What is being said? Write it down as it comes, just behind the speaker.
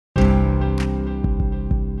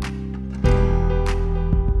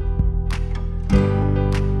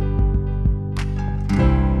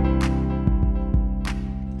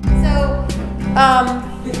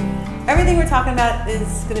everything we're talking about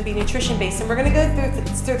is going to be nutrition based, and we're going to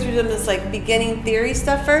go through this like beginning theory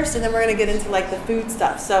stuff first, and then we're going to get into like the food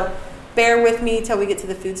stuff. So bear with me till we get to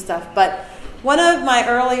the food stuff. But one of my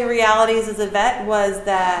early realities as a vet was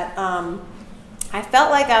that I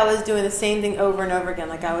felt like I was doing the same thing over and over again.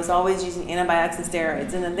 Like I was always using antibiotics and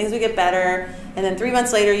steroids, and then things would get better, and then 3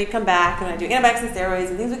 months later you come back and I do antibiotics and steroids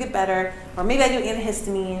and things would get better, or maybe I do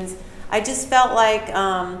antihistamines. I just felt like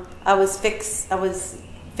I was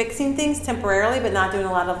fixing things temporarily, but not doing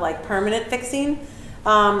a lot of like permanent fixing.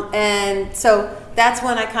 And so that's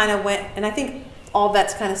when I kind of went, and I think all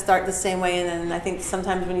vets kind of start the same way. And then I think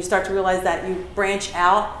sometimes when you start to realize that, you branch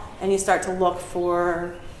out and you start to look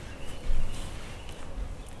for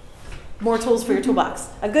more tools for your toolbox.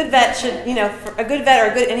 A good vet should, you know, a good vet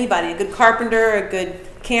or a good anybody, a good carpenter, a good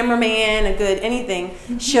cameraman, a good anything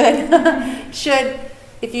should,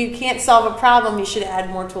 if you can't solve a problem, you should add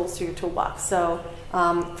more tools to your toolbox. So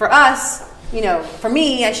for us, you know, for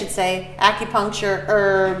me, I should say acupuncture,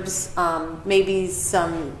 herbs, maybe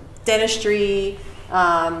some dentistry,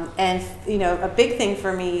 and, you know, a big thing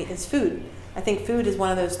for me is food. I think food is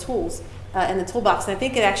one of those tools in the toolbox, and I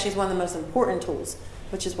think it actually is one of the most important tools,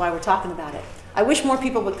 which is why we're talking about it. I wish more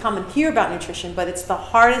people would come and hear about nutrition, but it's the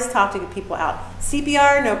hardest talk to get people out.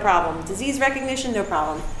 CPR, no problem. Disease recognition, no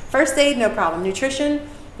problem. First aid, no problem. Nutrition,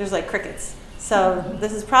 there's like crickets. So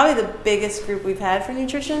this is probably the biggest group we've had for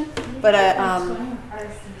nutrition. But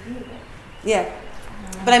yeah,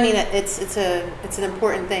 but I mean it's an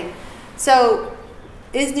important thing. So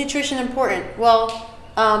is nutrition important? Well,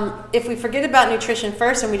 if we forget about nutrition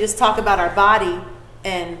first and we just talk about our body,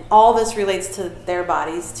 and all this relates to their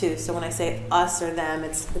bodies too. So when I say us or them,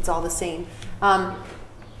 it's all the same.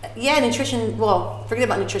 Yeah, nutrition, well, forget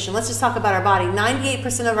about nutrition. Let's just talk about our body.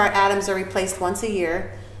 98% of our atoms are replaced once a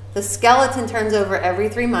year. The skeleton turns over every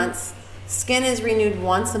 3 months. Skin is renewed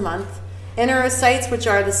once a month. Enterocytes, which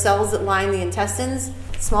are the cells that line the intestines,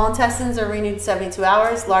 small intestines are renewed 72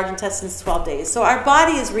 hours, large intestines 12 days. So our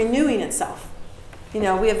body is renewing itself. You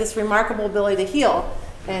know, we have this remarkable ability to heal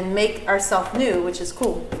and make ourselves new, which is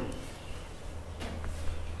cool.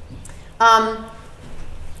 I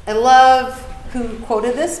love who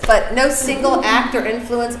quoted this, but no single act or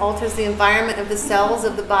influence alters the environment of the cells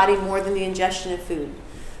of the body more than the ingestion of food.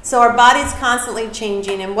 So our body's constantly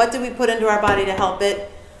changing, and what do we put into our body to help it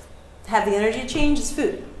have the energy to change? Is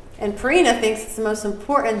food. And Purina thinks it's the most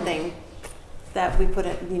important thing that we put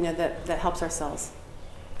in, you know, that helps our cells.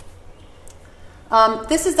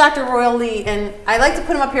 This is Dr. Royal Lee, and I like to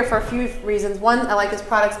put him up here for a few reasons. One, I like his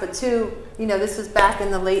products, but two, you know, this was back in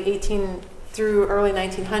the late 18 through early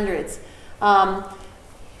 1900s.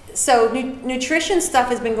 So nutrition stuff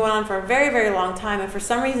has been going on for a very, very long time, and for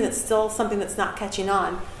some reason it's still something that's not catching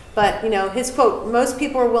on. But, you know, his quote, most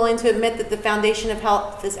people are willing to admit that the foundation of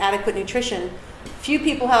health is adequate nutrition. Few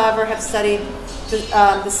people, however, have studied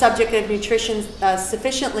the subject of nutrition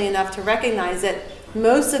sufficiently enough to recognize that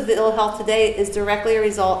most of the ill health today is directly a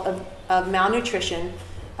result of malnutrition,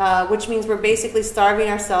 which means we're basically starving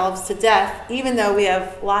ourselves to death, even though we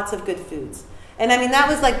have lots of good foods. And I mean, that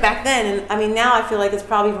was like back then, and I mean, now I feel like it's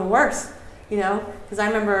probably even worse, you know, because I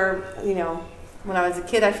remember, you know, when I was a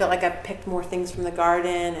kid, I felt like I picked more things from the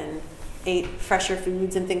garden and ate fresher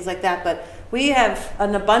foods and things like that. But we have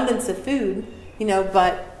an abundance of food, you know,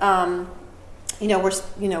 but, you know,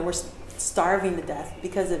 we're starving to death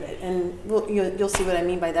because of it, and you'll see what I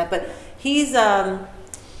mean by that. But he's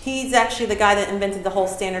actually the guy that invented the whole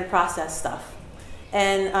standard process stuff,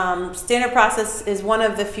 and standard process is one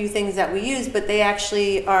of the few things that we use, but they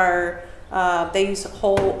actually are they use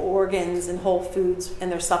whole organs and whole foods in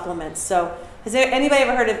their supplements. So has anybody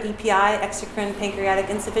ever heard of EPI, exocrine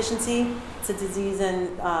pancreatic insufficiency? It's a disease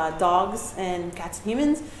in dogs and cats and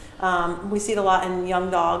humans. We see it a lot in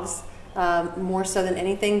young dogs, more so than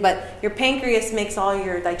anything, but your pancreas makes all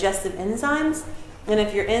your digestive enzymes, and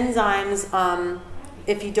if your enzymes,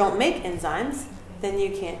 if you don't make enzymes, then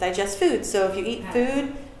you can't digest food. So if you eat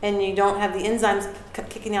food and you don't have the enzymes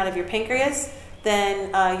kicking out of your pancreas,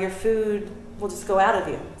 then your food will just go out of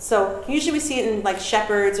you. So usually we see it in like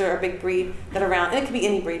shepherds or a big breed that around, and it could be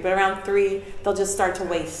any breed, but around 3, they'll just start to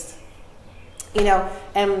waste. You know,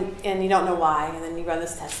 and you don't know why, and then you run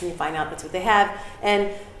this test and you find out that's what they have.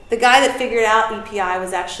 And the guy that figured out EPI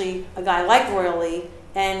was actually a guy like Royal Lee,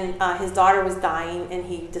 and his daughter was dying, and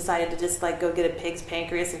he decided to just like go get a pig's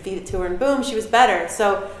pancreas and feed it to her, and boom, she was better.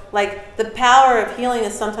 So like the power of healing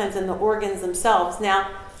is sometimes in the organs themselves. Now,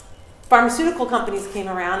 pharmaceutical companies came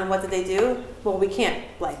around, and what did they do? Well, we can't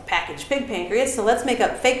like package pig pancreas, so let's make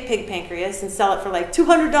up fake pig pancreas and sell it for like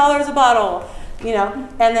 $200 a bottle, you know.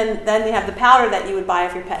 And then they have the powder that you would buy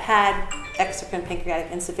if your pet had exocrine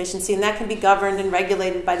pancreatic insufficiency, and that can be governed and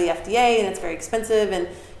regulated by the FDA, and it's very expensive, and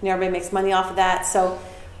everybody makes money off of that. So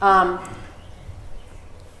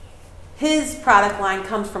his product line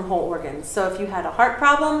comes from whole organs. So if you had a heart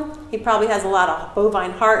problem, he probably has a lot of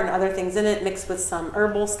bovine heart and other things in it, mixed with some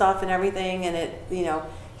herbal stuff and everything, and it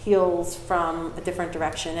heals from a different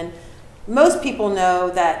direction. And most people know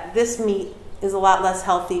that this meat is a lot less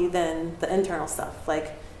healthy than the internal stuff.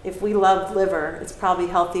 Like if we love liver, it's probably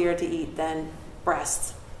healthier to eat than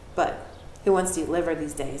breast. But who wants to eat liver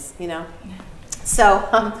these days,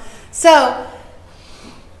 So,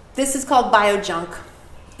 this is called biojunk.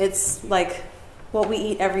 It's like what we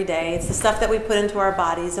eat every day. It's the stuff that we put into our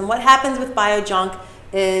bodies. And what happens with biojunk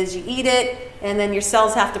is you eat it, and then your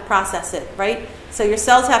cells have to process it, right? So your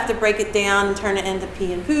cells have to break it down and turn it into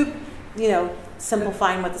pee and poop,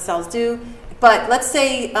 simplifying what the cells do. But let's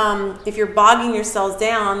say if you're bogging your cells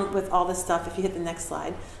down with all this stuff, if you hit the next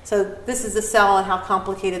slide. So this is the cell and how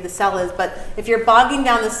complicated the cell is. But if you're bogging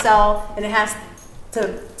down the cell and it has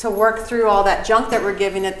to work through all that junk that we're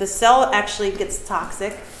giving it, the cell actually gets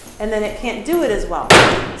toxic, and then it can't do it as well.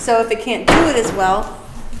 So if it can't do it as well,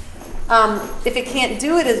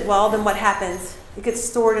 then what happens? It gets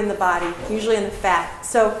stored in the body, usually in the fat.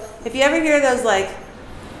 So if you ever hear those like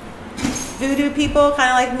voodoo people, kind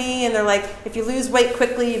of like me, and they're like, if you lose weight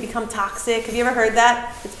quickly, you become toxic. Have you ever heard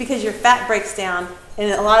that? It's because your fat breaks down,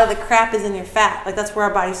 and a lot of the crap is in your fat. Like that's where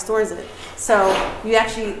our body stores it. So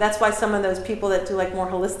that's why some of those people that do like more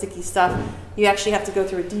holistic-y stuff, you actually have to go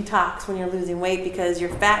through a detox when you're losing weight, because your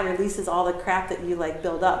fat releases all the crap that you like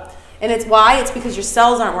build up. And it's because your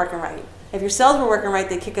cells aren't working right. If your cells were working right,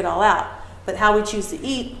 they kick it all out. But how we choose to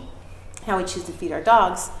eat, how we choose to feed our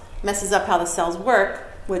dogs, messes up how the cells work,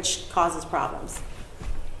 which causes problems.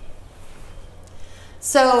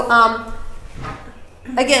 So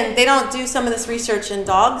again, they don't do some of this research in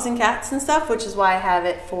dogs and cats and stuff, which is why I have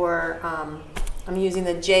it for, I'm using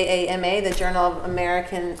the JAMA, the Journal of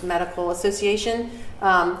American Medical Association.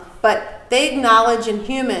 But they acknowledge in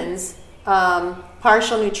humans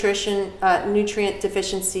partial nutrient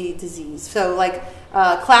deficiency disease. So like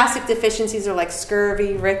classic deficiencies are like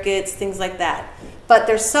scurvy, rickets, things like that. But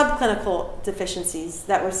there's subclinical deficiencies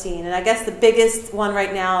that we're seeing, and I guess the biggest one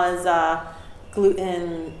right now is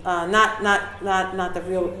gluten. Not the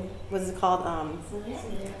real. What is it called?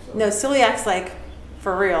 No, celiac's like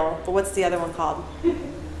for real. But what's the other one called?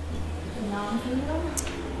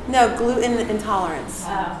 No, gluten intolerance.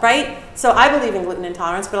 Right? So I believe in gluten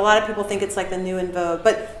intolerance, but a lot of people think it's like the new in vogue.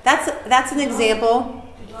 But that's an example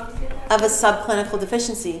of a subclinical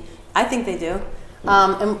deficiency. I think they do.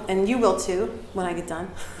 And you will too when I get done,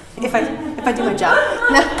 if I do my job.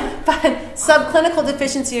 No, but subclinical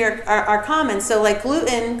deficiency are common. So like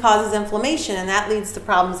gluten causes inflammation, and that leads to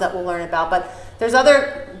problems that we'll learn about. But there's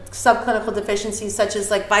other subclinical deficiencies such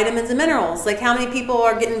as like vitamins and minerals. Like how many people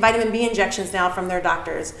are getting vitamin B injections now from their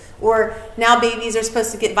doctors? Or now babies are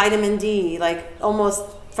supposed to get vitamin D like almost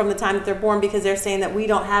from the time that they're born, because they're saying that we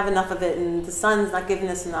don't have enough of it and the sun's not giving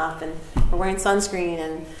us enough, and we're wearing sunscreen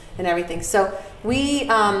and everything. So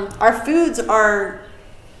our foods are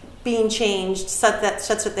being changed such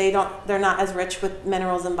that they're not as rich with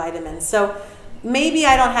minerals and vitamins. So maybe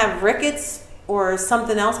I don't have rickets or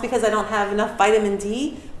something else because I don't have enough vitamin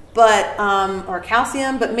D, but or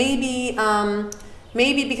calcium. But maybe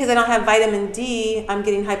because I don't have vitamin D, I'm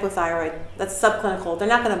getting hypothyroid. That's subclinical. They're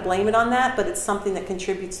not going to blame it on that, but it's something that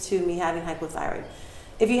contributes to me having hypothyroid.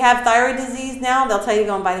 If you have thyroid disease now, they'll tell you to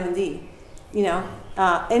go on vitamin D.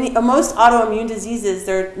 Most autoimmune diseases,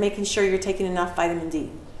 they're making sure you're taking enough vitamin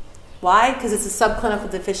D. Why? Because it's a subclinical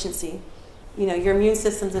deficiency. Your immune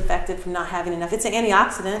system's affected from not having enough. It's an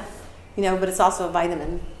antioxidant, but it's also a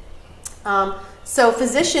vitamin. So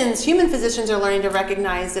human physicians are learning to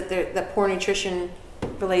recognize that poor nutrition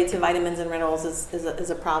related to vitamins and minerals is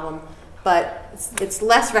a problem. But it's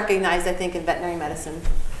less recognized, I think, in veterinary medicine.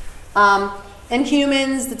 In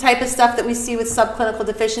humans, the type of stuff that we see with subclinical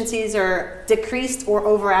deficiencies are decreased or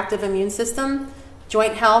overactive immune system,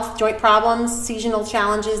 joint health, joint problems, seasonal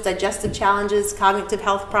challenges, digestive challenges, cognitive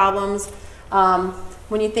health problems.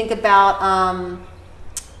 When you think about,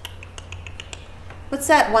 what's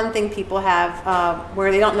that one thing people have where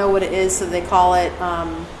they don't know what it is, so they call it,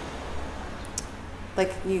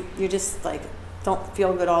 like you're just like, don't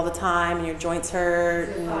feel good all the time and your joints hurt.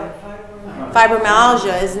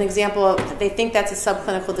 Fibromyalgia is an example of, they think that's a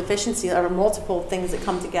subclinical deficiency or multiple things that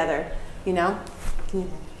come together,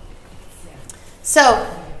 So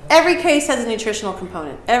every case has a nutritional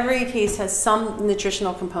component. Every case has some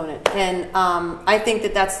nutritional component. And I think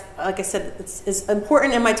that's, like I said, it's as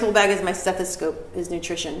important in my tool bag as my stethoscope is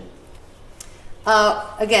nutrition.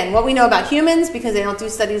 Again, what we know about humans, because they don't do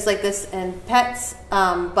studies like this in pets,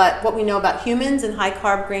 but what we know about humans in high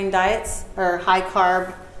carb grain diets or high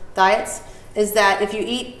carb diets is that if you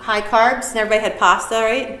eat high carbs, and everybody had pasta,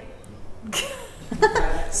 right?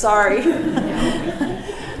 Sorry.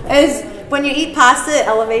 Is when you eat pasta, it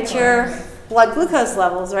elevates your blood glucose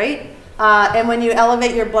levels, right? And when you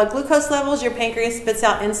elevate your blood glucose levels, your pancreas spits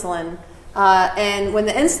out insulin. And when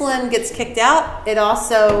the insulin gets kicked out, it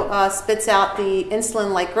also spits out the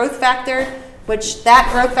insulin-like growth factor, which that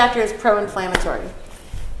growth factor is pro-inflammatory.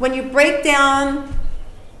 When you break down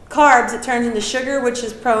carbs, it turns into sugar, which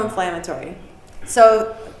is pro-inflammatory.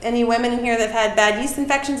 So any women in here that have had bad yeast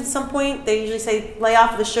infections at some point, they usually say lay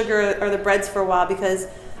off the sugar or the breads for a while because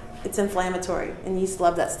it's inflammatory, and yeast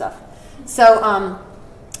love that stuff. So,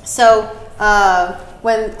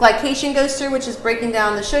 when glycation goes through, which is breaking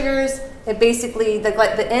down the sugars, it basically,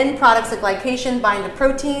 the end products of glycation bind to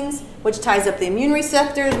proteins, which ties up the immune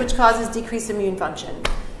receptors, which causes decreased immune function.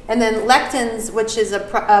 And then lectins, which is a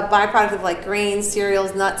byproduct of like grains,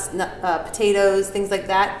 cereals, nuts, potatoes, things like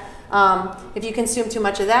that. If you consume too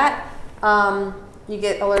much of that, you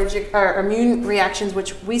get allergic or immune reactions,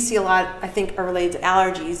 which we see a lot, I think, are related to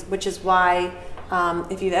allergies, which is why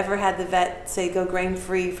if you've ever had the vet say go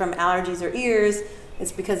grain-free from allergies or ears,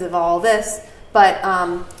 it's because of all this. But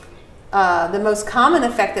the most common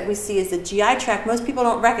effect that we see is the GI tract. Most people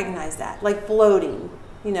don't recognize that, like bloating.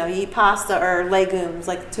 You know, you eat pasta or legumes,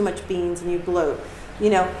 like too much beans, and you bloat.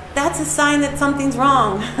 You know, that's a sign that something's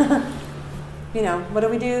wrong. You know, what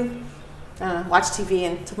do? Watch TV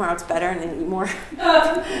and tomorrow it's better and then eat more.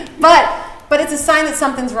 But it's a sign that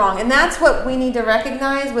something's wrong. And that's what we need to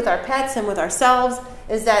recognize with our pets and with ourselves,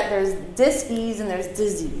 is that there's dis-ease and there's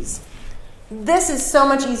disease. This is so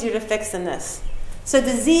much easier to fix than this. So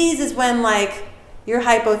disease is when like you're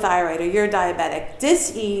hypothyroid or you're diabetic.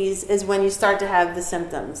 Dis-ease is when you start to have the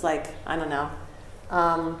symptoms, like, I don't know.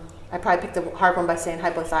 I probably picked a hard one by saying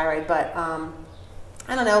hypothyroid, but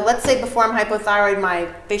I don't know, let's say before I'm hypothyroid, my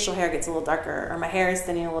facial hair gets a little darker, or my hair is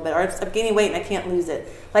thinning a little bit, or I'm gaining weight and I can't lose it.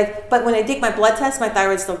 Like, but when I take my blood test, my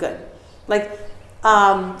thyroid's still good. Like,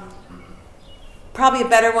 probably a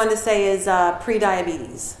better one to say is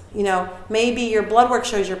pre-diabetes. You know, maybe your blood work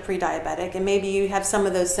shows you're pre-diabetic, and maybe you have some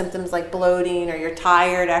of those symptoms like bloating, or you're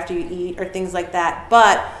tired after you eat, or things like that.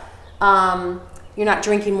 But you're not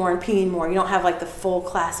drinking more and peeing more. You don't have like the full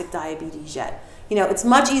classic diabetes yet. You know, it's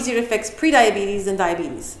much easier to fix pre-diabetes than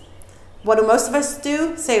diabetes. What do most of us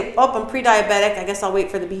do? Say, oh, I'm pre-diabetic, I guess I'll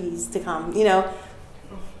wait for the bees to come. You know,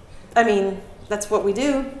 I mean, that's what we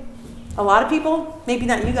do. A lot of people, maybe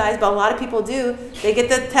not you guys, but a lot of people do. They get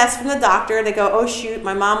the test from the doctor. They go, oh, shoot,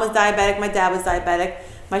 my mom was diabetic, my dad was diabetic.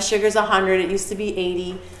 My sugar's 100, it used to be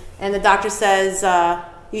 80. And the doctor says,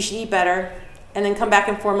 you should eat better. And then come back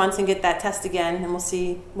in 4 months and get that test again, and we'll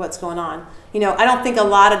see what's going on. You know, I don't think a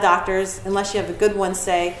lot of doctors, unless you have a good one,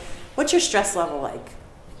 say, what's your stress level like?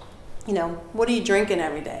 You know, what are you drinking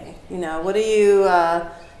every day? You know, what are you,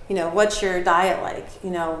 you know, what's your diet like?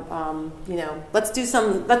 You know, let's do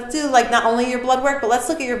like not only your blood work, but let's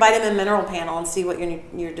look at your vitamin mineral panel and see what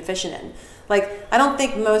you're deficient in. Like, I don't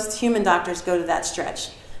think most human doctors go to that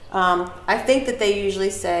stretch. I think that they usually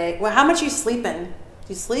say, well, how much are you sleeping? Do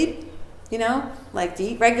you sleep? You know, like, do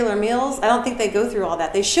you eat regular meals? I don't think they go through all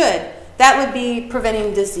that. They should. That would be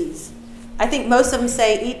preventing disease. I think most of them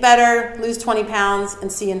say eat better, lose 20 pounds, and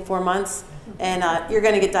see you in 4 months. And you're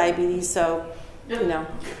going to get diabetes, so, you know.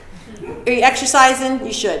 Are you exercising?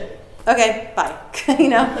 You should. Okay, bye. You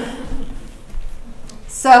know.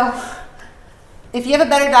 So if you have a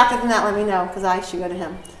better doctor than that, let me know, because I should go to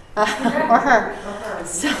him. Or her.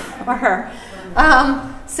 Or her.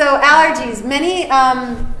 So allergies.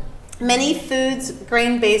 Many foods,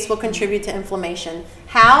 grain-based, will contribute to inflammation.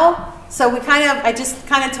 How? So I just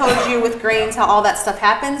kind of told you with grains how all that stuff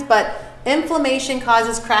happens, but inflammation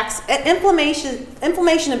causes cracks.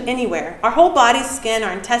 Inflammation of anywhere. Our whole body's skin,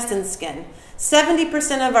 our intestines' skin.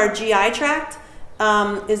 70% of our GI tract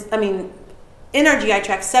in our GI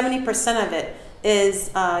tract, 70% of it is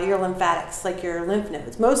your lymphatics, like your lymph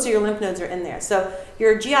nodes. Most of your lymph nodes are in there. So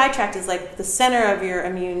your GI tract is like the center of your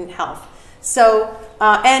immune health. So,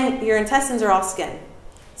 and your intestines are all skin.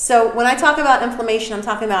 So when I talk about inflammation, I'm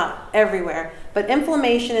talking about everywhere. But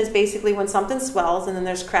inflammation is basically when something swells and then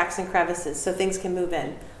there's cracks and crevices so things can move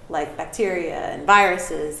in, like bacteria and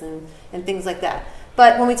viruses and things like that.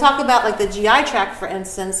 But when we talk about like the GI tract, for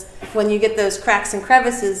instance, when you get those cracks and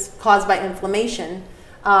crevices caused by inflammation,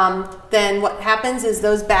 then what happens is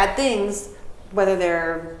those bad things, whether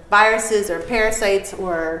they're viruses or parasites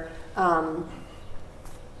or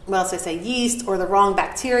what else did I say, yeast or the wrong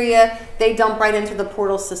bacteria, they dump right into the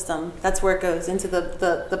portal system. That's where it goes, into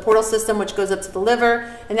the portal system, which goes up to the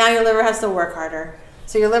liver, and now your liver has to work harder.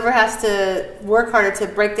 So your liver has to work harder to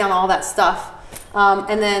break down all that stuff.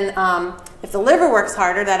 And then if the liver works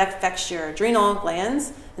harder, that affects your adrenal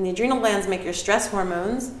glands, and the adrenal glands make your stress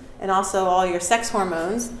hormones and also all your sex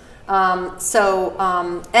hormones. And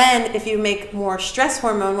if you make more stress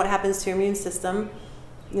hormone, what happens to your immune system?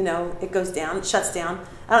 You know, it goes down, it shuts down.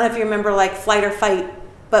 I don't know if you remember like flight or fight,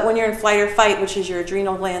 but when you're in flight or fight, which is your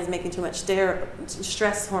adrenal glands making too much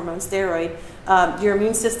stress hormone, steroid, your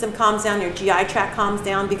immune system calms down, your GI tract calms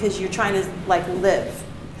down because you're trying to like live.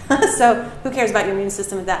 So who cares about your immune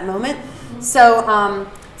system at that moment? So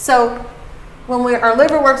when our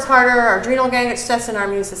liver works harder, our adrenal gland gets stressed, and our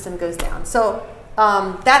immune system goes down. So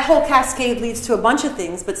that whole cascade leads to a bunch of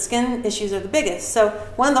things, but skin issues are the biggest. So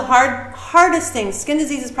one of the hardest things, skin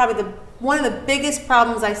disease is probably one of the biggest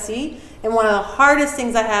problems I see, and one of the hardest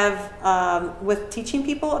things I have with teaching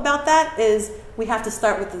people about that is we have to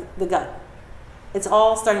start with the gut. It's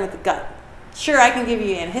all starting with the gut. Sure, I can give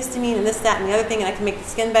you antihistamine and this, that, and the other thing, and I can make the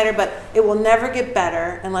skin better, but it will never get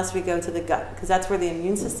better unless we go to the gut, because that's where the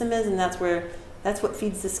immune system is, and that's what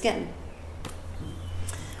feeds the skin.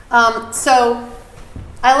 So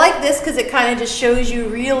I like this because it kind of just shows you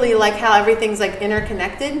really like how everything's like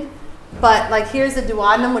interconnected. But like here's the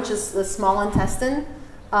duodenum, which is the small intestine.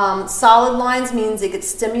 Solid lines means it gets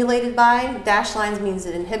stimulated by. Dashed lines means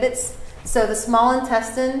it inhibits. So the small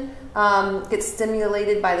intestine gets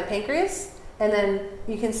stimulated by the pancreas. And then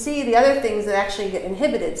you can see the other things that actually get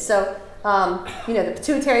inhibited. So, the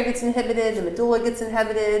pituitary gets inhibited, the medulla gets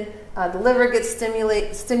inhibited, the liver gets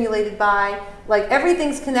stimulated by, like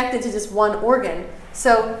everything's connected to just one organ.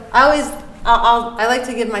 So I like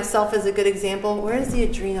to give myself as a good example. Where's the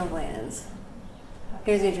adrenal glands?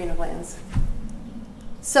 Here's the adrenal glands.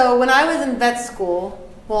 So when I was in vet school,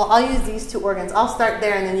 well, I'll use these two organs. I'll start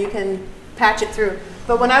there and then you can patch it through.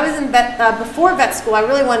 But when I was in before vet school, I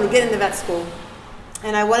really wanted to get into vet school.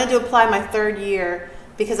 And I wanted to apply my third year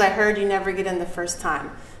because I heard you never get in the first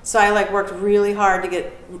time. So I worked really hard to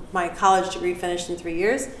get my college degree finished in 3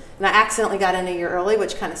 years. And I accidentally got in a year early,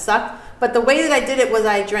 which kind of sucked. But the way that I did it was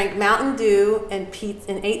I drank Mountain Dew and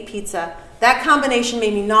ate pizza. That combination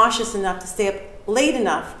made me nauseous enough to stay up late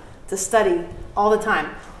enough to study all the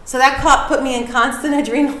time. So that put me in constant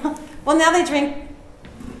adrenal. Well, now they drink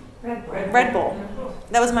Red Bull.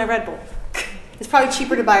 That was my Red Bull. It's probably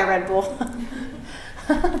cheaper to buy a Red Bull.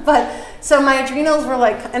 But so my adrenals were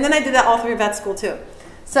and then I did that all through vet school too.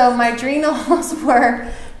 So my adrenals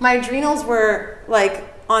were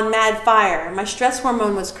on mad fire. My stress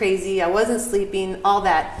hormone was crazy. I wasn't sleeping, all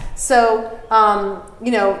that. So,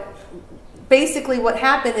 basically what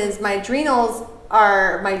happened is my adrenals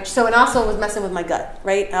and also was messing with my gut,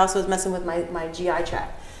 right? I also was messing with my GI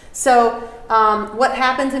tract. So what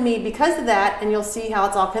happened to me because of that, and you'll see how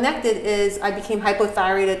it's all connected, is I became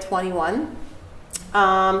hypothyroid at 21.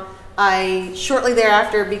 I shortly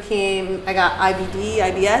thereafter I got IBD,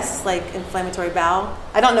 IBS, inflammatory bowel.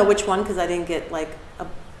 I don't know which one because I didn't get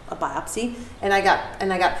a biopsy, and I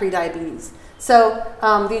got pre-diabetes. So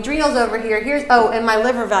the adrenals over here, and my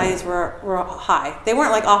liver values were high. They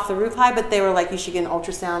weren't off the roof high, but they were you should get an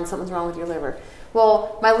ultrasound, something's wrong with your liver.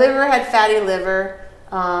 Well, my liver had fatty liver.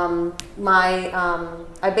 I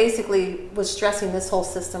basically was stressing this whole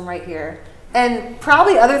system right here. And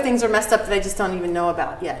probably other things are messed up that I just don't even know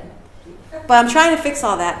about yet. But I'm trying to fix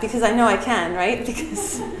all that because I know I can, right?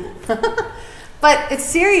 Because, but it's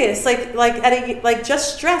serious.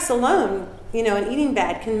 Just stress alone, and eating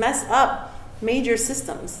bad can mess up major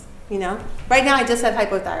systems. Right now I just have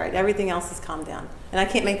hypothyroid. Everything else has calmed down, and I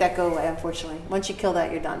can't make that go away. Unfortunately, once you kill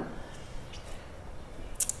that, you're done.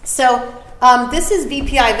 So this is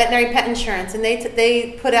VPI, Veterinary Pet Insurance, and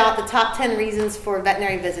they put out the top 10 reasons for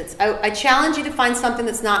veterinary visits. I challenge you to find something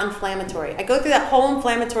that's not inflammatory. I go through that whole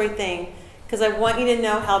inflammatory thing because I want you to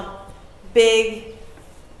know how big,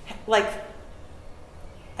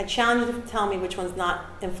 I challenge you to tell me which one's not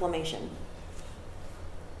inflammation.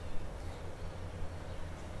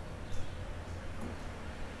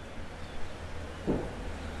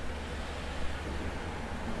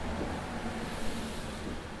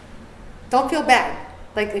 Don't feel bad.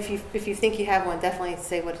 If you think you have one, definitely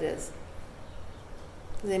say what it is.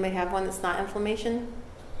 Does anybody have one that's not inflammation?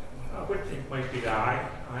 I would think might be the eye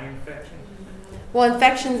infection. Well,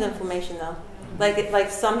 infection's inflammation though.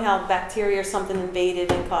 Somehow bacteria or something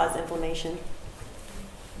invaded and caused inflammation.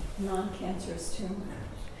 Non-cancerous tumor.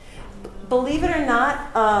 Believe it or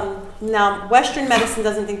not, now Western medicine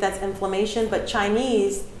doesn't think that's inflammation, but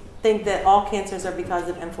Chinese think that all cancers are because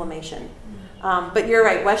of inflammation. But you're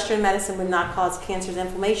right, Western medicine would not cause cancer's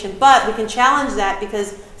inflammation. But we can challenge that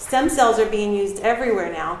because stem cells are being used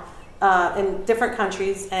everywhere now in different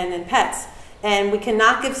countries and in pets. And we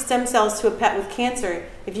cannot give stem cells to a pet with cancer.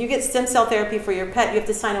 If you get stem cell therapy for your pet, you have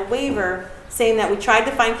to sign a waiver saying that we tried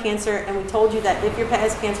to find cancer and we told you that if your pet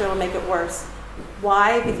has cancer, it'll make it worse.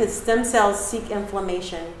 Why? Because stem cells seek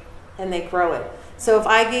inflammation and they grow it. So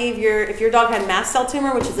if your dog had mast cell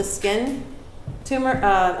tumor, which is a skin tumor,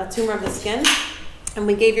 a tumor of the skin, and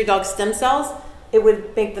we gave your dog stem cells, it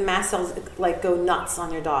would make the mast cells like go nuts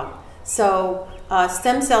on your dog. So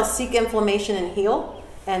stem cells seek inflammation and heal.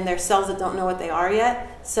 And they're cells that don't know what they are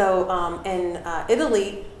yet. So in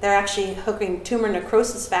Italy, they're actually hooking tumor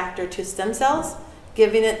necrosis factor to stem cells,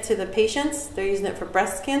 giving it to the patients. They're using it for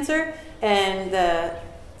breast cancer. And the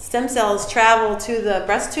stem cells travel to the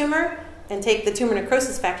breast tumor and take the tumor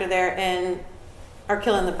necrosis factor there and are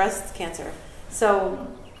killing the breast cancer. So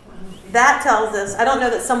that tells us, I don't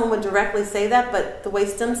know that someone would directly say that, but the way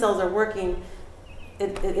stem cells are working,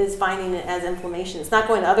 it is finding it as inflammation. It's not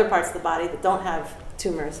going to other parts of the body that don't have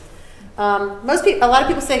tumors. A lot of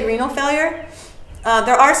people say renal failure.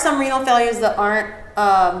 There are some renal failures that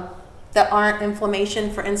aren't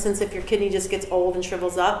inflammation. For instance, if your kidney just gets old and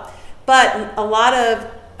shrivels up, but a lot of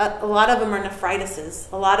them are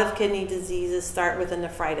nephritises. A lot of kidney diseases start with a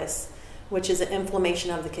nephritis, which is an inflammation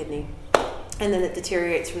of the kidney, and then it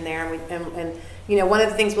deteriorates from there. And you know, one of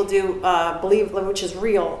the things we'll do, believe, which is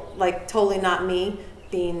real, like totally not me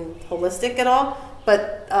being holistic at all.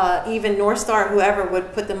 But even North Star, whoever,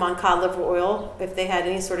 would put them on cod liver oil if they had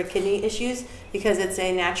any sort of kidney issues because it's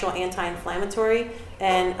a natural anti-inflammatory,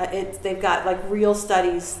 and they've got like real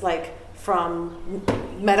studies like from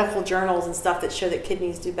medical journals and stuff that show that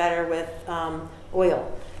kidneys do better with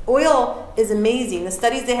oil. Oil is amazing. The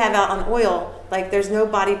studies they have out on oil, like there's no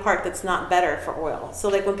body part that's not better for oil. So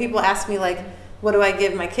like when people ask me like, what do I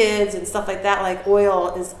give my kids and stuff like that, like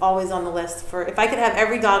oil is always on the list. For if I could have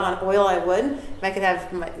every dog on oil, I would. If I could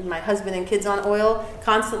have my husband and kids on oil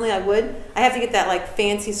constantly, I would. I have to get that like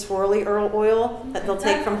fancy swirly oil that they'll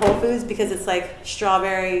take from Whole Foods because it's like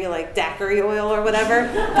strawberry, like daiquiri oil or whatever.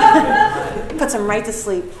 Puts them right to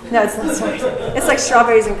sleep. No, it's not sorry. It's like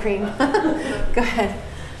strawberries and cream. Go ahead.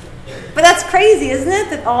 But that's crazy, isn't it?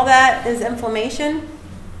 That all that is inflammation.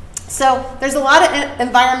 So there's a lot of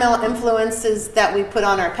environmental influences that we put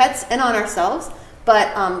on our pets and on ourselves,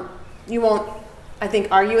 but you won't, I think,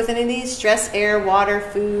 argue with any of these. Stress, air, water,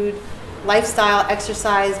 food, lifestyle,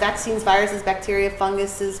 exercise, vaccines, viruses, bacteria,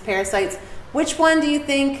 funguses, parasites. Which one do you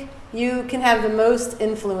think you can have the most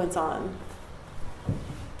influence on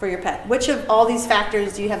for your pet? Which of all these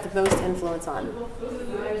factors do you have the most influence on?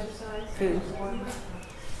 Food.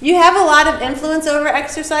 You have a lot of influence over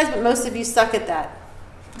exercise, but most of you suck at that.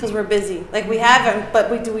 Because we're busy. Like we have, but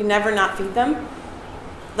we never not feed them?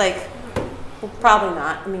 Like, well, probably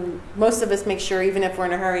not. I mean, most of us make sure, even if we're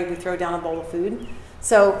in a hurry, we throw down a bowl of food.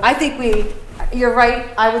 So I think you're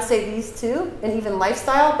right, I would say these two, and even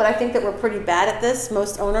lifestyle, but I think that we're pretty bad at this.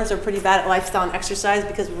 Most owners are pretty bad at lifestyle and exercise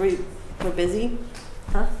because we're busy.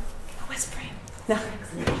 Huh? No whispering. No.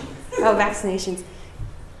 Oh, vaccinations.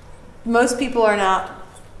 Most people are not.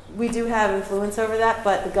 We do have influence over that,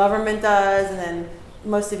 but the government does, and then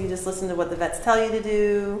most of you just listen to what the vets tell you to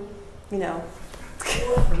do, you know.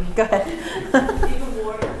 Go ahead. Even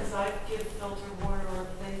water, because I give filtered water, or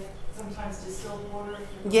they sometimes distilled water.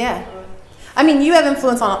 Yeah. I mean, you have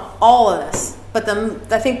influence on all of this, but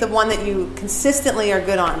I think the one that you consistently are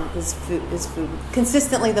good on is food.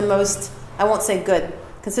 Consistently the most, I won't say good,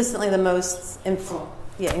 consistently the most in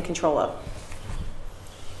control of.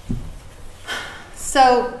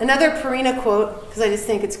 So another Purina quote, because I just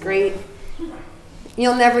think it's great.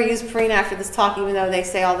 You'll never use Purina after this talk, even though they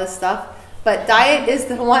say all this stuff. But diet is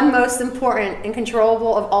the one most important and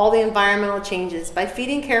controllable of all the environmental changes. By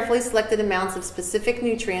feeding carefully selected amounts of specific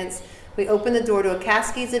nutrients, we open the door to a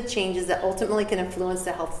cascade of changes that ultimately can influence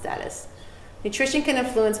the health status. Nutrition can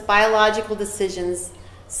influence biological decisions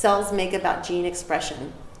cells make about gene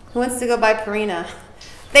expression. Who wants to go buy Purina?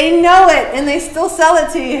 They know it, and they still sell it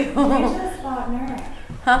to you. We just bought Merrick.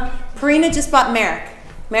 Huh? Purina just bought Merrick.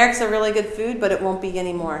 Merrick's a really good food, but it won't be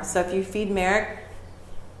anymore. So if you feed Merrick,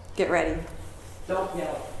 get ready. Don't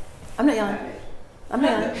yell. I'm not yelling. I'm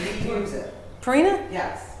not yelling. We use it. Purina?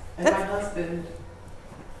 Yes. And my husband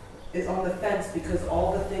is on the fence because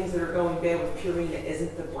all the things that are going bad with Purina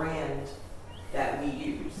isn't the brand that we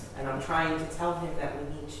use. And I'm trying to tell him that we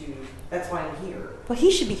need to, that's why I'm here. Well, he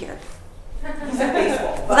should be here. He's at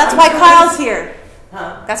baseball. Well, that's why Kyle's here.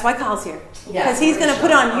 Huh? That's why Kyle's here. Yes, Because he's going to put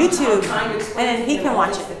it on YouTube, I'm trying to and explain then to he him can all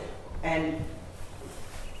watch this, it. And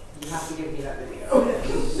You have to give me that video.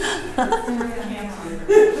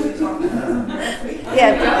 Yeah,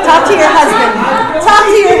 talk to your husband. Talk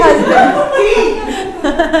to your husband.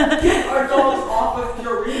 Get our dogs off of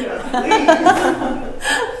Purina, please.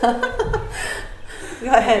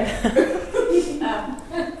 Go ahead.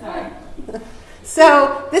 Sorry.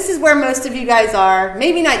 So this is where most of you guys are.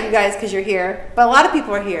 Maybe not you guys because you're here, but a lot of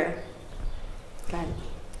people are here. Go ahead.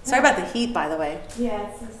 Sorry about the heat, by the way. Yeah,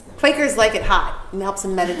 it's just... Quakers like it hot and helps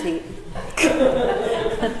them meditate.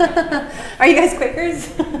 Are you guys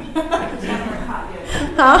Quakers?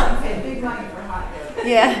 Huh? Big money for hot yoga.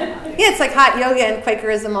 Yeah, it's like hot yoga and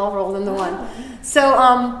Quakerism all rolled into one.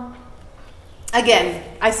 So, again,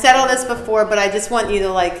 I said all this before, but I just want you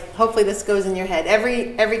to hopefully this goes in your head.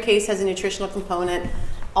 Every case has a nutritional component.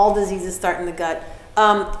 All diseases start in the gut.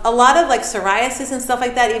 A lot of psoriasis and stuff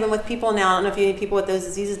like that, even with people now, I don't know if you need people with those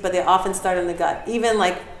diseases, but they often start in the gut. Even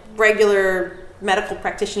regular medical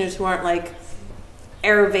practitioners who aren't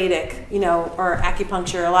Ayurvedic, or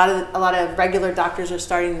acupuncture, a lot of regular doctors are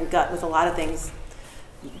starting in the gut with a lot of things.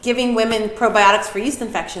 Giving women probiotics for yeast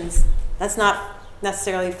infections, that's not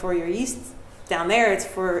necessarily for your yeast down there,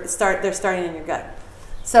 they're starting in your gut.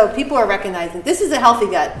 So people are recognizing this is a healthy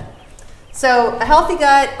gut. So a healthy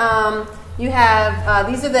gut, you have,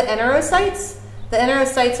 these are the enterocytes. The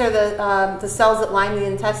enterocytes are the cells that line the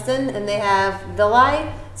intestine, and they have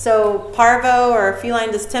villi. So parvo or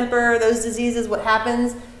feline distemper, those diseases, what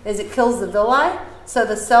happens is it kills the villi. So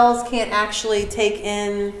the cells can't actually take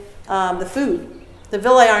in the food. The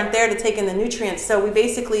villi aren't there to take in the nutrients. So we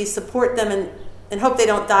basically support them and hope they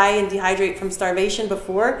don't die and dehydrate from starvation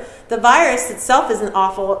before. The virus itself isn't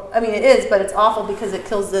awful. I mean, it is, but it's awful because it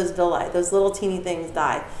kills those villi. Those little teeny things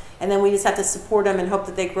die. And then we just have to support them and hope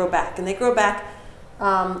that they grow back. And they grow back,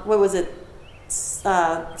 some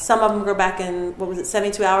of them grow back in,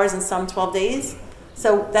 72 hours and some 12 days.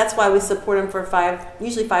 So that's why we support them for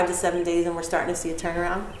usually 5 to 7 days, and we're starting to see a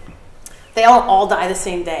turnaround. They don't all die the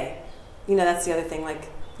same day. That's the other thing.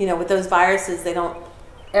 With those viruses,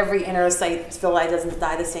 every enterocyte villi doesn't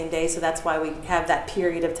die the same day, so that's why we have that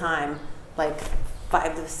period of time,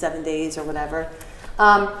 5 to 7 days or whatever.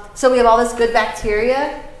 So we have all this good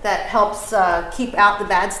bacteria that helps keep out the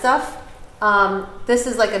bad stuff. This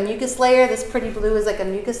is like a mucus layer. This pretty blue is like a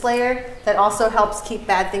mucus layer that also helps keep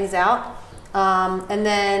bad things out. And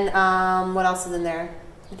then what else is in there?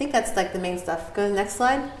 I think that's the main stuff. Go to the next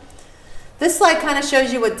slide. This slide kind of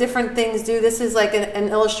shows you what different things do. This is an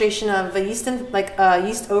illustration of a yeast,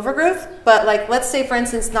 yeast overgrowth. But let's say, for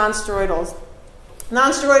instance, non-steroidals.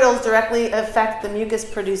 Non-steroidals directly affect the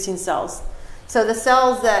mucus-producing cells. So the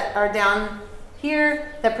cells that are down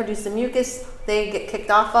here that produce the mucus, they get kicked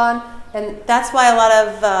off on. And that's why a lot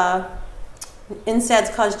of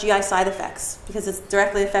NSAIDs cause GI side effects, because it's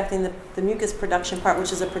directly affecting the mucus production part,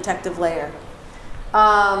 which is a protective layer.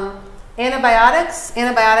 Antibiotics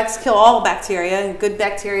kill all bacteria, good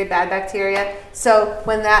bacteria, bad bacteria. So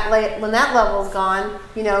when that level is gone,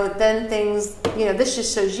 then things, this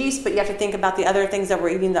just shows yeast, but you have to think about the other things that we're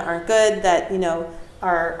eating that aren't good that,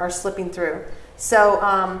 are slipping through. So,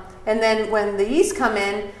 and then when the yeast come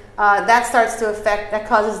in, that starts to affect, that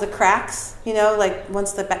causes the cracks,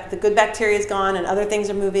 once the good bacteria is gone and other things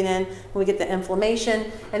are moving in, we get the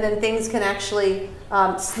inflammation, and then things can actually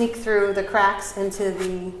sneak through the cracks into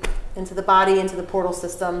the body, into the portal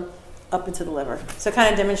system, up into the liver. So it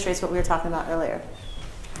kind of demonstrates what we were talking about earlier.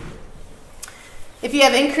 If you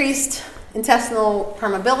have increased intestinal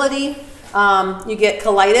permeability, you get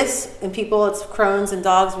colitis. In people, it's Crohn's. In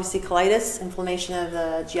dogs, we see colitis, inflammation of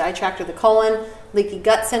the GI tract or the colon, leaky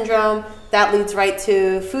gut syndrome. That leads right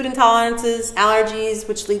to food intolerances, allergies,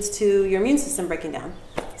 which leads to your immune system breaking down.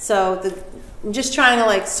 So I'm just trying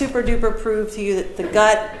to super duper prove to you that the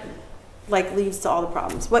gut leads to all the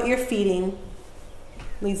problems. What you're feeding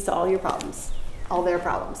leads to all your problems, all their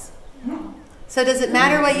problems. So does it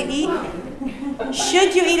matter what you eat?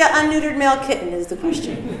 Should you eat an unneutered male kitten is the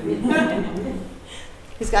question.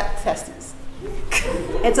 He's got testes.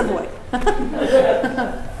 It's a boy.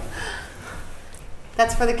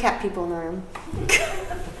 That's for the cat people in the room.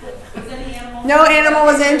 Was any animal? No animal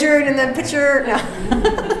was injured in the picture. No.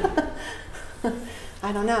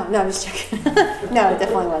 I don't know. No, I'm just checking. No, it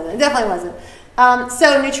definitely wasn't. It definitely wasn't.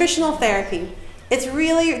 So nutritional therapy. This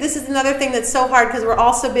is another thing that's so hard because we're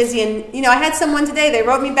all so busy. And, I had someone today, they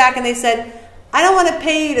wrote me back and they said, I don't want to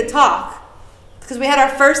pay you to talk. Because we had our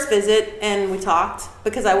first visit and we talked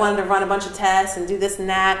because I wanted to run a bunch of tests and do this and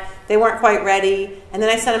that. They weren't quite ready. And then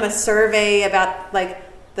I sent them a survey about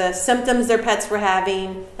the symptoms their pets were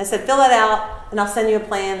having. I said, fill it out and I'll send you a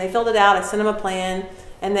plan. They filled it out. I sent them a plan.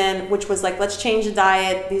 and then which was like, let's change the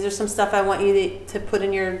diet. These are some stuff I want you to put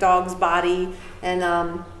in your dog's body,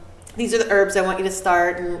 and these are the herbs I want you to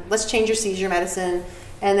start, and let's change your seizure medicine.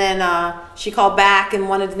 And then she called back and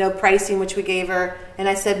wanted to know pricing, which we gave her. And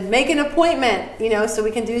I said, make an appointment, so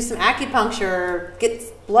we can do some acupuncture or get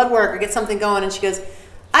blood work or get something going. And she goes,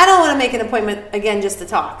 I don't want to make an appointment again just to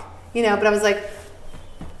talk, But I was like,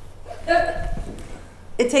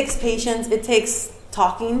 it takes patience. It takes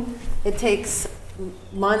talking. It takes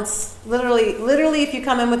months. Literally, if you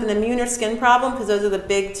come in with an immune or skin problem, because those are the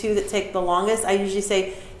big two that take the longest, I usually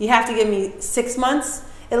say you have to give me 6 months.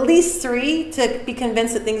 At least 3 to be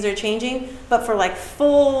convinced that things are changing, but for like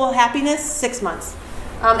full happiness, 6 months.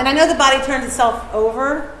 And I know the body turns itself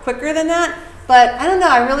over quicker than that, but I don't know,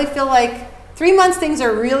 I really feel like 3 months things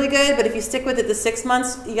are really good, but if you stick with it to 6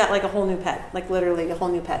 months, you got like a whole new pet, like literally a whole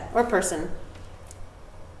new pet or person.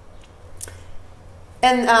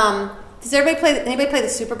 And does anybody play the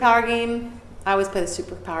superpower game? I always play the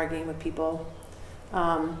superpower game with people.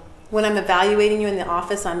 When I'm evaluating you in the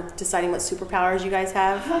office, I'm deciding what superpowers you guys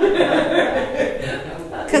have.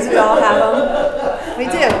 Because we all have them. We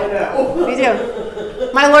do. We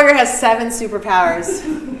do. My lawyer has 7 superpowers.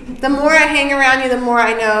 The more I hang around you, the more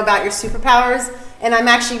I know about your superpowers. And I'm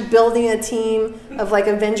actually building a team of like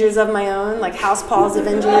Avengers of my own, like House Paul's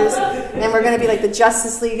Avengers. And we're going to be like the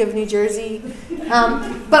Justice League of New Jersey.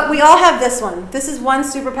 But we all have this one. This is one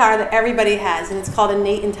superpower that everybody has, and it's called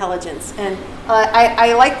innate intelligence. And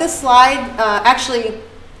I like this slide. Actually,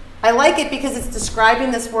 I like it because it's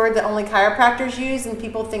describing this word that only chiropractors use, and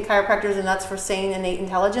people think chiropractors are nuts for saying innate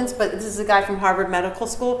intelligence, but this is a guy from Harvard Medical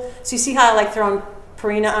School. So you see how I like throwing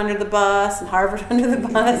Purina under the bus and Harvard under the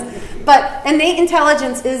bus. But innate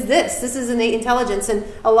intelligence is this. This is innate intelligence. And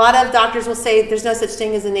a lot of doctors will say there's no such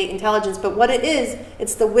thing as innate intelligence. But what it is,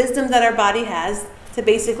 it's the wisdom that our body has to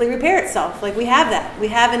basically repair itself. Like we have that. We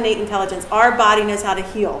have innate intelligence. Our body knows how to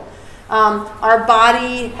heal. Our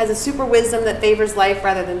body has a super wisdom that favors life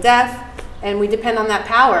rather than death. And we depend on that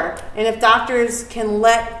power. And if doctors can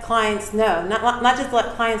let clients know, not just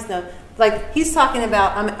let clients know, like he's talking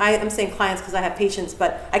about, I'm saying clients because I have patients,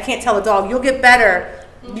 but I can't tell a dog, you'll get better.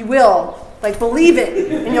 You will. Like believe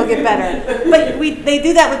it and you'll get better. But they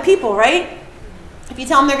do that with people, right? If you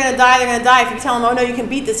tell them they're going to die, they're going to die. If you tell them, oh no, you can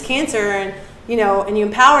beat this cancer and you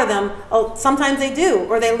empower them, sometimes they do,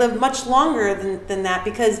 or they live much longer than that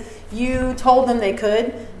because you told them they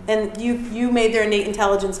could, and you made their innate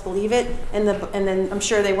intelligence believe it, and then I'm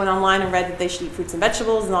sure they went online and read that they should eat fruits and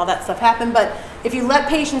vegetables, and all that stuff happened. But if you let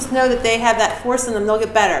patients know that they have that force in them, they'll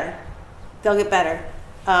get better. They'll get better.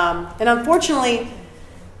 And unfortunately,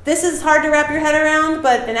 this is hard to wrap your head around,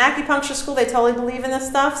 but in acupuncture school, they totally believe in this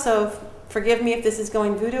stuff, so forgive me if this is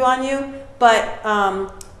going voodoo on you, but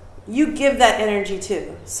you give that energy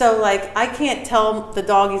too. So like I can't tell the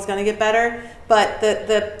dog he's going to get better, but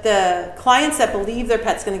the clients that believe their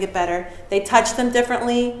pet's going to get better, they touch them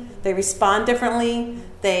differently, they respond differently,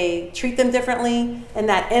 they treat them differently, and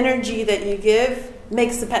that energy that you give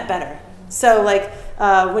makes the pet better. So like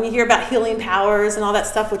when you hear about healing powers and all that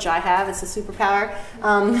stuff, which I have, it's a superpower.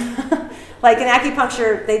 Like in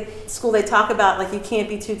acupuncture they talk about like you can't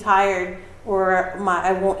be too tired, or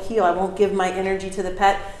I won't heal, I won't give my energy to the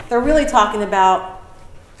pet. They're really talking about,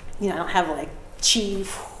 I don't have like chi,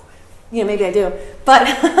 maybe I do,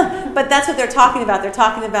 but but that's what they're talking about. They're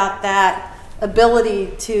talking about that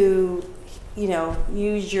ability to,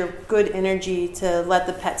 use your good energy to let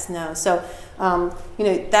the pets know. So,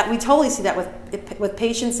 that we totally see that with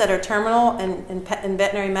patients that are terminal and in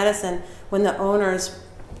veterinary medicine, when the owners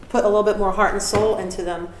put a little bit more heart and soul into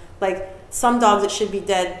them. Like some dogs that should be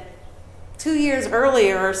dead 2 years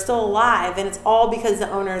earlier are still alive, and it's all because the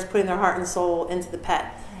owner is putting their heart and soul into the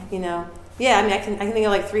pet. Yeah, I can think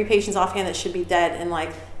of like 3 patients offhand that should be dead, and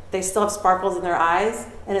like they still have sparkles in their eyes,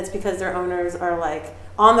 and it's because their owners are like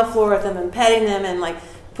on the floor with them and petting them and like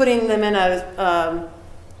putting them in a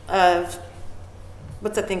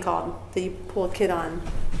what's that thing called that you pull a kid on?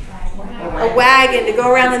 A wagon to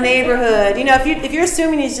go around the neighborhood. If you're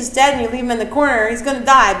assuming he's just dead and you leave him in the corner, he's going to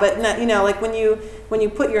die. But like when you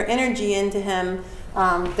put your energy into him,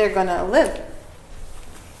 they're going to live.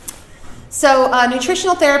 So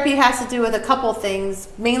nutritional therapy has to do with a couple things,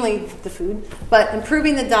 mainly the food, but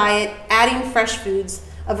improving the diet, adding fresh foods,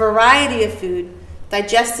 a variety of food,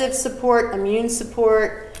 digestive support, immune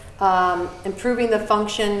support, improving the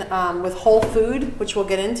function with whole food, which we'll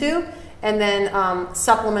get into, and then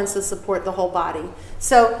supplements to support the whole body.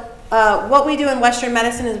 So what we do in Western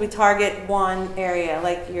medicine is we target one area,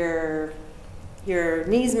 like your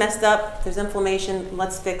knee's messed up, there's inflammation,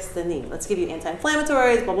 let's fix the knee. Let's give you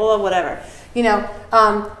anti-inflammatories, blah, blah, blah, whatever.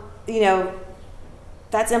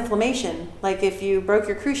 that's inflammation. Like if you broke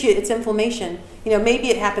your cruciate, it's inflammation. You know, maybe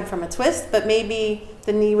it happened from a twist, but maybe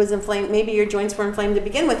the knee was inflamed, maybe your joints were inflamed to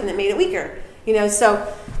begin with and it made it weaker. You know,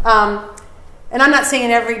 so, and I'm not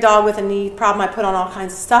saying every dog with a knee problem I put on all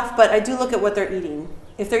kinds of stuff, but I do look at what they're eating.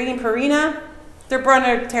 If they're eating Purina, they're going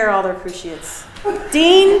to tear all their cruciates.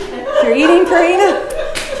 Dean, if you're eating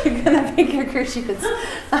Purina, you're going to make your cruciates.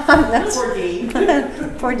 Poor Dean.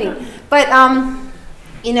 Poor Dean. But,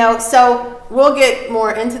 you know, so we'll get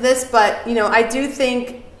more into this, but, you know, I do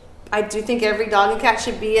think every dog and cat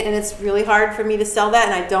should be, and it's really hard for me to sell that,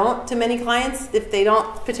 and I don't to many clients if they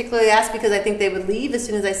don't particularly ask, because I think they would leave as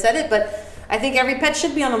soon as I said it, but I think every pet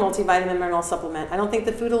should be on a multivitamin mineral supplement. I don't think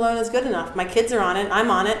the food alone is good enough. My kids are on it.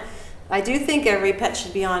 I'm on it. I do think every pet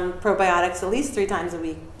should be on probiotics at least 3 times a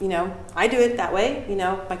week. You know, I do it that way. You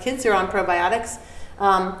know, my kids are on probiotics.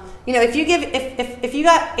 You know, if you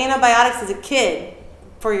got antibiotics as a kid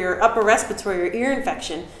for your upper respiratory or ear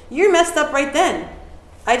infection, you're messed up right then.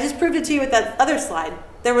 I just proved it to you with that other slide.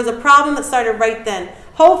 There was a problem that started right then.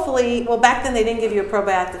 Hopefully, well, back then they didn't give you a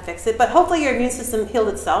probiotic to fix it, but hopefully your immune system healed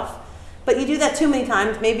itself. But you do that too many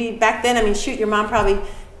times. Maybe back then, I mean, shoot, your mom probably,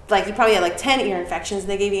 like, you probably had like 10 ear infections and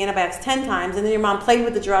they gave you antibiotics 10 times, and then your mom played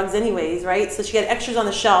with the drugs anyways, right? So she had extras on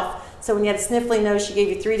the shelf. So when you had a sniffly nose, she gave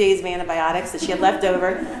you 3 days of antibiotics that she had left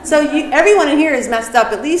over. So everyone in here is messed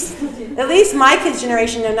up. At least my kids'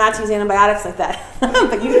 generation know not to use antibiotics like that.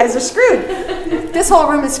 But you guys are screwed. This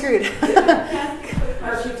whole room is screwed.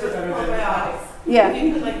 Our kids are probiotics. Yeah. If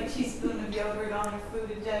you put like a teaspoon of yogurt on your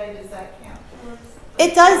food a day, does that count?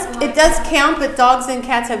 It does count, but dogs and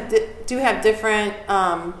cats do have different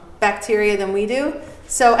bacteria than we do.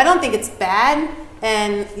 So I don't think it's bad.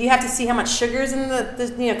 And you have to see how much sugar's in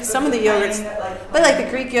the you know, because some of the yogurts, but like the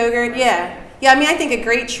Greek yogurt, yeah. Yeah, I mean, I think a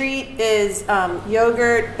great treat is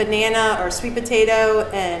yogurt, banana, or sweet potato,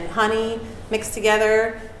 and honey mixed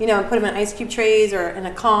together, you know, and put them in ice cube trays or in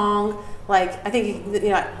a Kong. Like, I think, you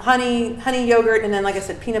know, honey, yogurt, and then, like I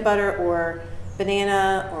said, peanut butter or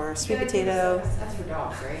banana or sweet potato. That's for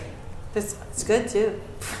dogs, right? It's good, too.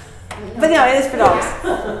 But no, it is for dogs.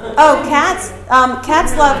 Oh, cats.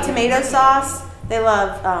 Cats love tomato sauce. They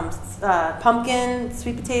love pumpkin,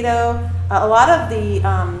 sweet potato. A lot of the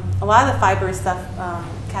fiber stuff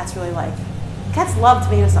cats really like. Cats love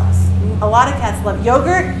tomato sauce. A lot of cats love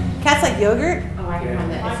yogurt. Cats like yogurt. Oh, I can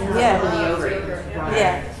find that. It's in Yeah. the yogurt.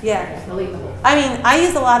 Yeah. Unbelievable. I mean, I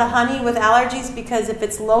use a lot of honey with allergies because if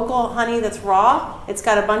it's local honey that's raw, it's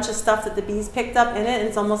got a bunch of stuff that the bees picked up in it, and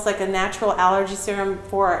it's almost like a natural allergy serum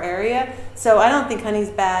for our area. So I don't think honey's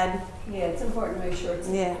bad. Yeah, it's important to make sure it's...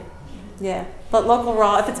 Yeah. But local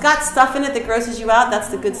raw, if it's got stuff in it that grosses you out, that's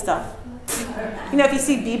the good stuff. You know, if you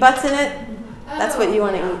see bee butts in it, that's what you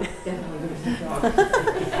want to eat. Definitely.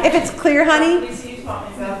 If it's clear honey, Lisa, you taught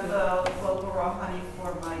me about the local raw honey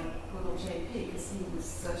for my poodle JP, because he was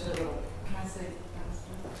such a little, can I say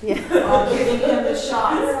bastard? yeah. Giving him the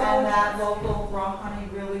shots, and that local raw honey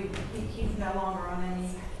really, he's no longer on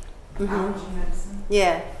any allergy medicine.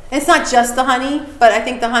 Yeah. And it's not just the honey, but I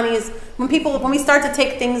think the honey is, when we start to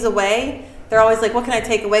take things away, they're always like, what can I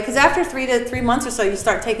take away? Because after 3 months or so, you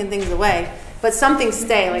start taking things away. But some things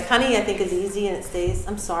stay. Like honey, I think, is easy and it stays.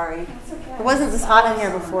 I'm sorry. It wasn't this hot in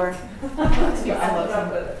here before. I love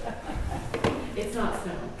some. It's not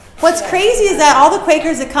snow. What's crazy is that all the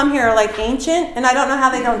Quakers that come here are like ancient, and I don't know how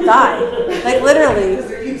they don't die. Like literally.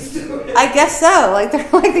 They're used to it. I guess so. Like they're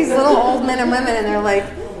like these little old men and women, and they're like,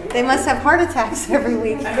 they must have heart attacks every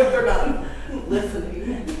week. I hope they're not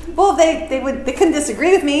listening. Well, they couldn't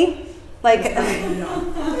disagree with me. Like,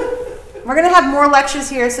 we're going to have more lectures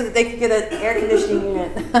here so that they can get an air conditioning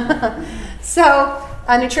unit. So,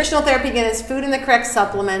 nutritional therapy, again, is food and the correct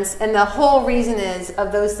supplements. And the whole reason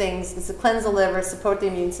of those things is to cleanse the liver, support the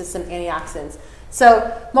immune system, antioxidants.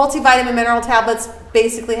 So, multivitamin mineral tablets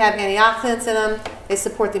basically have antioxidants in them. They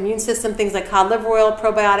support the immune system. Things like cod liver oil,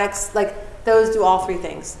 probiotics, like those do all 3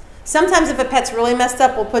 things. Sometimes if a pet's really messed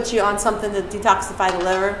up, we'll put you on something to detoxify the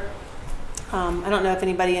liver. I don't know if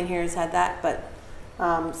anybody in here has had that, but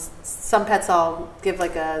some pets I'll give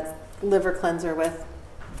like a liver cleanser with.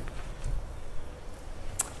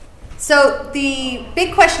 So the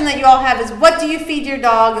big question that you all have is, what do you feed your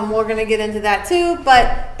dog? And we're going to get into that too,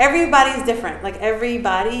 but everybody's different. Like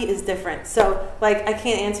everybody is different. So like I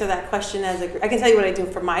can't answer that question I can tell you what I do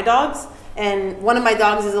for my dogs. And one of my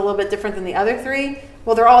dogs is a little bit different than the other 3.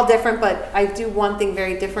 Well, they're all different, but I do one thing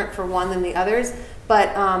very different for one than the others.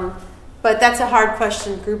 But that's a hard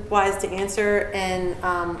question group-wise to answer, and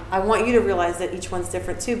I want you to realize that each one's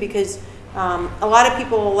different too, because a lot of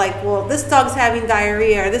people are like, well, this dog's having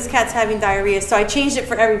diarrhea or this cat's having diarrhea, so I changed it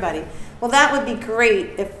for everybody. Well, that would be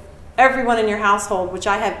great if everyone in your household, which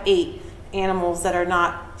I have 8 animals that are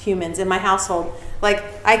not humans in my household. Like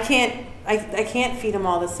I can't feed them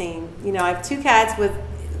all the same. You know, I have 2 cats with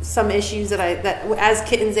some issues that as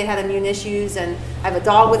kittens they had immune issues, and I have a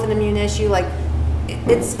dog with an immune issue. Like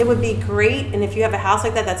it would be great, and if you have a house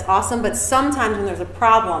like that, that's awesome. But sometimes when there's a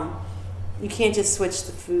problem, you can't just switch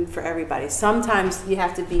the food for everybody. Sometimes you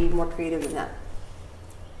have to be more creative than that.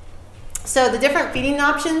 So the different feeding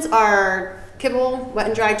options are kibble, wet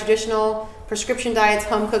and dry, traditional, prescription diets,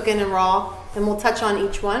 home cooking, and raw. And we'll touch on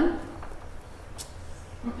each one.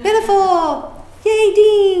 Pitiful! Yay,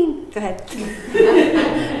 Dean! Go ahead.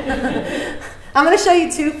 I'm going to show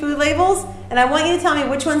you 2 food labels, and I want you to tell me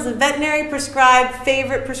which one's the veterinary prescribed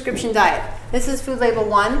favorite prescription diet. This is food label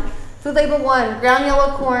 1. Food label 1, ground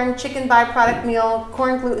yellow corn, chicken byproduct meal,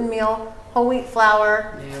 corn gluten meal, whole wheat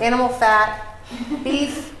flour, animal fat,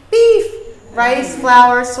 beef, rice,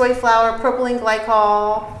 flour, soy flour, propylene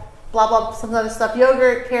glycol, blah, blah, some other stuff,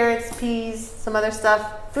 yogurt, carrots, peas, some other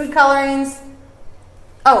stuff, food colorings.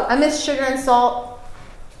 Oh, I missed sugar and salt.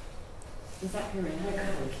 Is that your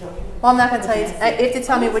Well, I'm not going to tell you. You have to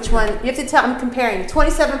tell me which one. You have to tell. I'm comparing.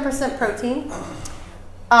 27% protein.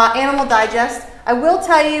 Animal Digest. I will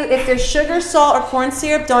tell you, if there's sugar, salt, or corn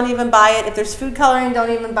syrup, don't even buy it. If there's food coloring, don't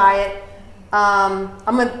even buy it.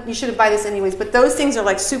 You should buy this anyways. But those things are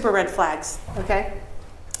like super red flags. Okay.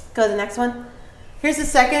 Go to the next one. Here's the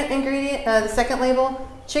second ingredient. The second label.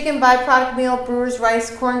 Chicken byproduct meal, brewer's rice,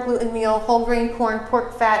 corn gluten meal, whole grain corn,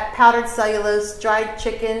 pork fat, powdered cellulose, dried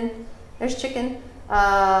chicken. There's chicken.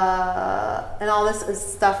 And all this is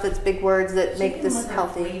stuff that's big words that make this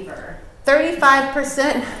healthy.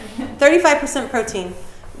 35%, 35% protein.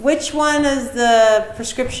 Which one is the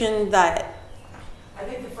prescription diet? I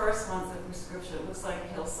think the first one's a prescription. It looks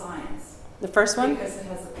like Hill Science. The first one? Because it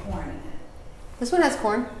has the corn in it. This one has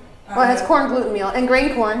corn. Well, it has corn gluten meal and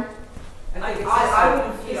grain corn. I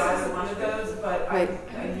wouldn't feed either one of those, but Right.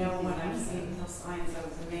 I know when I'm seeing Hill Science, I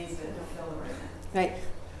was amazed at the filler in it. Right.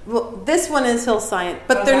 Well, this one is Hill Science,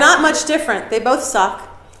 but they're not much different. They both suck.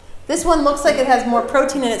 This one looks like it has more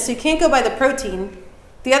protein in it, so you can't go by the protein.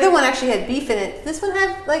 The other one actually had beef in it. This one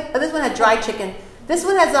had dried chicken. This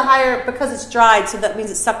one has a higher, because it's dried, so that means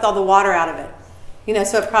it sucked all the water out of it. You know,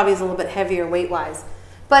 so it probably is a little bit heavier weight-wise.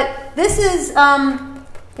 But this is,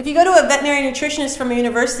 if you go to a veterinary nutritionist from a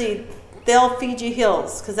university, they'll feed you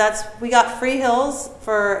Hills, because we got free Hills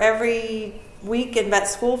for every week in vet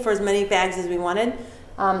school for as many bags as we wanted.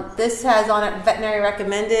 This has on it veterinary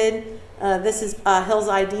recommended. This is Hills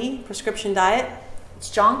ID, prescription diet.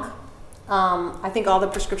 It's junk. I think all the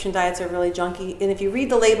prescription diets are really junky. And if you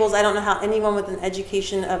read the labels, I don't know how anyone with an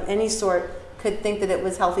education of any sort could think that it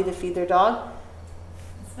was healthy to feed their dog.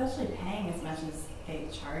 Especially paying as much as they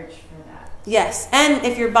charge for that. Yes, and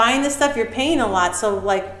if you're buying this stuff, you're paying a lot. So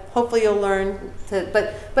like, hopefully you'll learn to.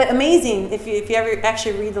 But amazing. If you ever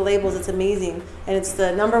actually read the labels, it's amazing, and it's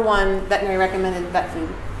the #1 veterinary recommended vet food.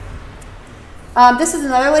 This is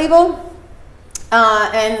another label,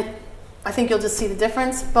 and I think you'll just see the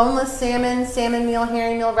difference. Boneless salmon, salmon meal,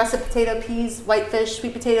 herring meal, russet potato, peas, whitefish,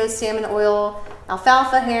 sweet potatoes, salmon oil,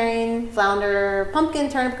 alfalfa, herring, flounder, pumpkin,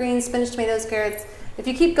 turnip greens, spinach, tomatoes, carrots. If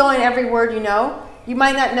you keep going every word you know, you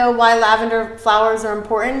might not know why lavender flowers are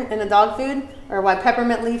important in a dog food or why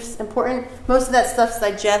peppermint leaf's important. Most of that stuff's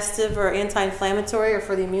digestive or anti-inflammatory or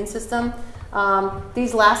for the immune system.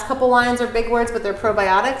 These last couple lines are big words, but they're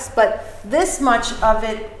probiotics. But this much of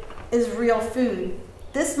it is real food.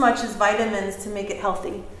 This much is vitamins to make it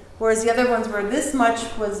healthy. Whereas the other ones were this much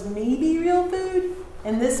was maybe real food,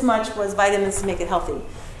 and this much was vitamins to make it healthy.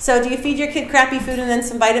 So do you feed your kid crappy food and then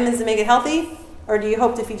some vitamins to make it healthy? Or do you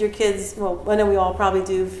hope to feed your kids, well, I know we all probably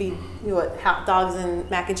do feed hot dogs and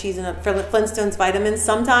mac and cheese and for the Flintstones vitamins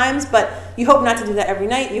sometimes, but you hope not to do that every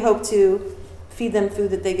night. You hope to feed them food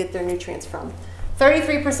that they get their nutrients from.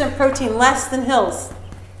 33% protein, less than Hills.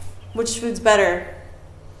 Which food's better?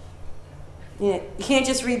 You can't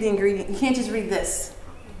just read the ingredient. You can't just read this.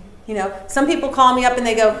 You know, some people call me up and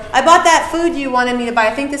they go, I bought that food you wanted me to buy.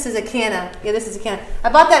 I think this is a canna. Yeah, this is a canna. I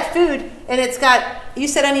bought that food and it's got, you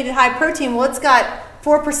said I needed high protein. Well, it's got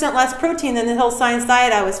 4% less protein than the Hill Science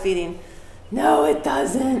diet I was feeding. No, it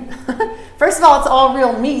doesn't. First of all, it's all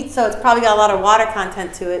real meat, so it's probably got a lot of water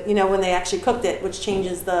content to it, you know, when they actually cooked it, which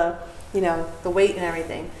changes the, you know, the weight and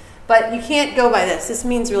everything. But you can't go by this. This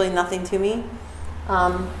means really nothing to me.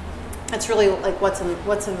 It's really like what's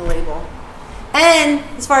in the label. And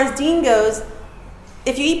as far as Dean goes,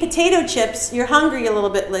 if you eat potato chips, you're hungry a little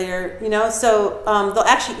bit later, you know, so they'll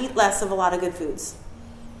actually eat less of a lot of good foods.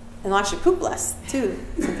 And they'll actually poop less, too.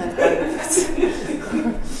 Sometimes by good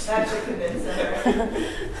foods. That should convince her.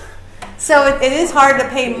 So it is hard to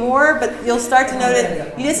pay more, but you'll start to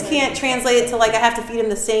notice you just can't translate it to like I have to feed them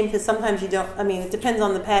the same because sometimes you don't. I mean, it depends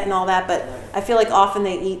on the pet and all that, but I feel like often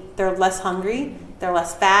they're less hungry, they're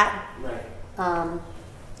less fat. Right.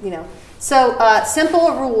 So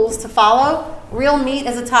simple rules to follow. Real meat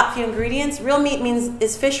is the top few ingredients. Real meat means,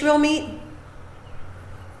 is fish real meat?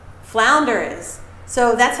 Flounder is.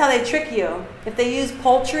 So that's how they trick you. If they use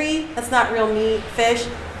poultry, that's not real meat. Fish,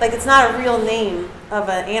 like it's not a real name of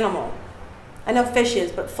an animal. I know fish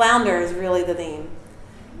is, but flounder is really the name.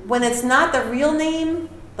 When it's not the real name,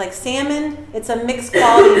 like salmon, it's a mixed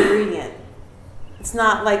quality ingredient. It's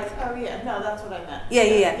not like... Oh, yeah, no, that's what I meant.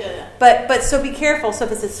 Yeah. But so be careful. So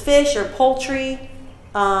if it says fish or poultry,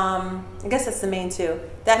 I guess that's the main two.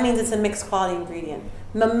 That means it's a mixed quality ingredient.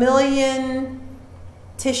 Mammalian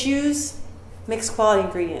tissues, mixed quality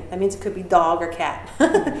ingredient. That means it could be dog or cat.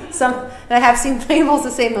 And I have seen labels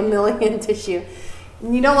that say mammalian tissue.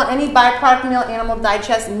 You don't want any byproduct meal, animal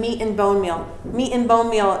digest, meat and bone meal. Meat and bone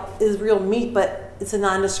meal is real meat, but it's a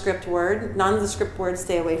nondescript word. Nondescript words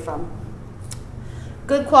stay away from.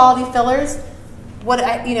 Good quality fillers.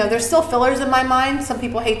 There's still fillers in my mind. Some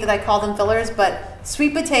people hate that I call them fillers, but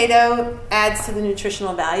sweet potato adds to the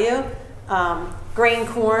nutritional value. Grain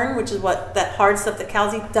corn, which is what that hard stuff that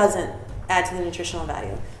cows eat, doesn't add to the nutritional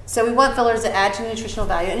value. So we want fillers that add to the nutritional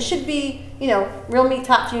value. And it should be, real meat,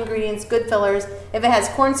 top few ingredients, good fillers. If it has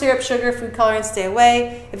corn syrup, sugar, food coloring, stay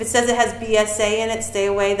away. If it says it has BSA in it, stay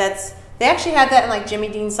away. They actually have that in like Jimmy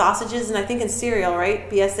Dean sausages and I think in cereal, right?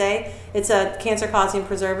 BSA. It's a cancer-causing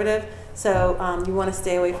preservative. So you want to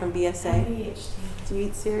stay away from BSA. And BHT. Do you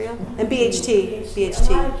eat cereal? And BHT. A lot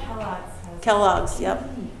BHT. of Kellogg's has Kellogg's, yep.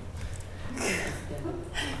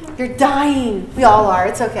 You're dying. We all are.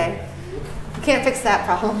 It's okay. You can't fix that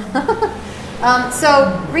problem.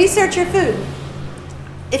 So research your food.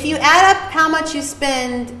 If you add up how much you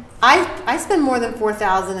spend, I spend more than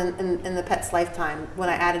 $4,000 in the pet's lifetime when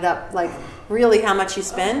I added up, like really how much you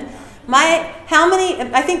spend.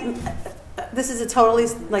 I think this is a totally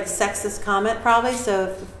like sexist comment probably,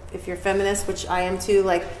 so if you're feminist, which I am too,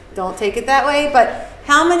 like don't take it that way, but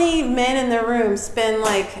how many men in the room spend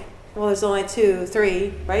there's only 2,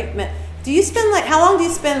 3, right? Do you spend how long do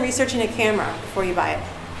you spend researching a camera before you buy it?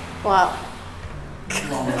 Well,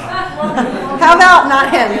 how about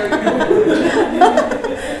not him?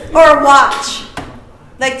 Or a watch?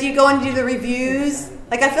 Like, do you go and do the reviews?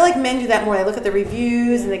 Like, I feel like men do that more. They look at the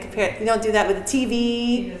reviews and they compare. You don't do that with the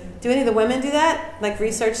TV. Do any of the women do that? Like,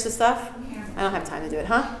 research the stuff? I don't have time to do it,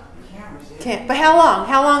 huh? Can't. But how long?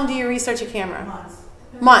 How long do you research a camera?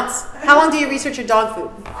 Months. How long do you research your dog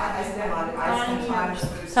food? I spend time.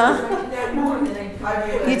 Huh?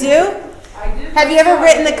 You do? Have you ever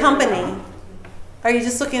written the company? Or are you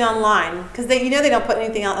just looking online? Because they don't put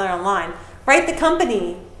anything out there online. Write the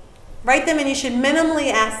company. Write them, and you should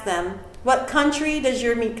minimally ask them, what country does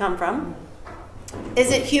your meat come from?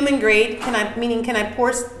 Is it human grade? Can I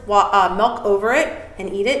pour milk over it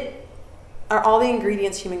and eat it? Are all the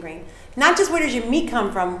ingredients human grade? Not just where does your meat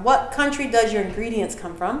come from, what country does your ingredients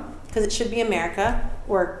come from? Because it should be America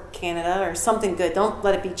or Canada or something good. Don't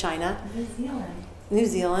let it be China. New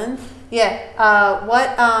Zealand. Yeah.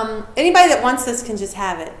 Anybody that wants this can just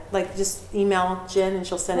have it. Like, just email Jen and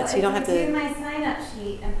she'll send it, so you don't have to. If you do my sign-up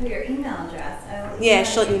sheet and put your email address, I will. Yeah,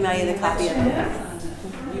 she'll email you the copy of it.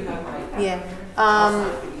 Yeah.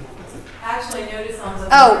 Actually, notice on the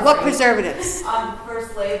What preservatives? on the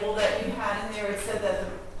first label that you had in there, it said that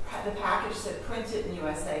the package said printed in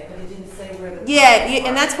USA, but it didn't say where the. Yeah,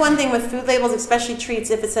 and that's one thing with food labels, especially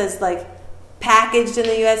treats. If it says like packaged in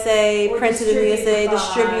the USA, Or printed in the USA,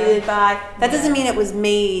 distributed by, that doesn't mean it was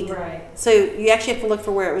made. Right. So you actually have to look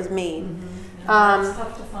for where it was made. It's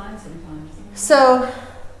tough to find sometimes. So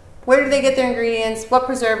where do they get their ingredients? What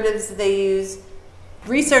preservatives do they use?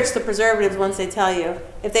 Research the preservatives once they tell you.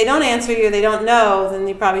 If they don't answer you, they don't know, then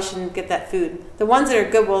you probably shouldn't get that food. The ones that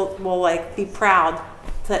are good will like be proud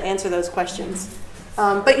to answer those questions.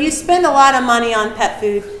 But you spend a lot of money on pet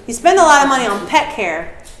food. You spend a lot of money on pet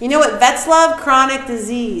care. You know what vets love? Chronic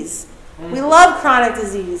disease. We love chronic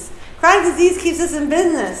disease. Chronic disease keeps us in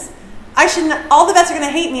business. All the vets are going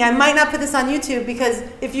to hate me. I might not put this on YouTube because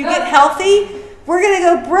if you get healthy, we're going to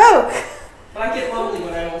go broke. But I get lonely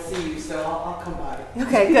when I don't see you, so I'll come by.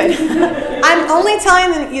 Okay, good. I'm only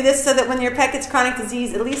telling you this so that when your pet gets chronic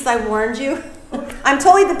disease, at least I warned you. I'm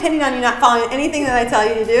totally depending on you not following anything that I tell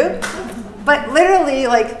you to do. But literally,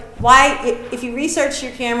 if you research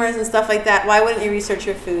your cameras and stuff like that, why wouldn't you research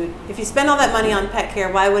your food? If you spend all that money on pet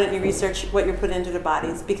care, why wouldn't you research what you're putting into their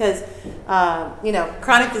bodies? Because,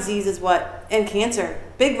 chronic disease is what and cancer.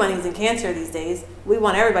 Big money's in cancer these days. We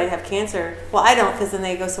want everybody to have cancer. Well, I don't, because then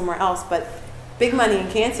they go somewhere else. But big money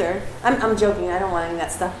in cancer. I'm joking. I don't want any of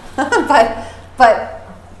that stuff. but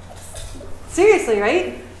seriously,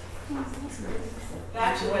 right?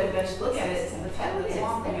 Actually, when you look at it, the pet lives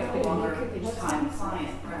longer, you have a longer time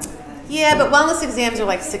client rather than. Yeah, but wellness exams are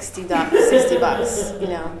like $60, $60, you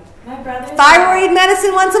know. My brother. Thyroid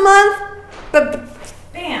medicine once a month, but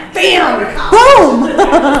Bam. bam, boom, $100.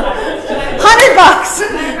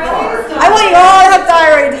 I want you all to have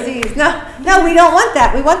thyroid disease. No, we don't want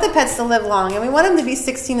that. We want the pets to live long, and we want them to be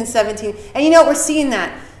 16 and 17. And you know, we're seeing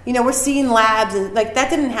that. You know, we're seeing labs, and like that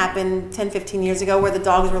didn't happen 10, 15 years ago where the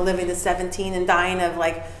dogs were living to 17 and dying of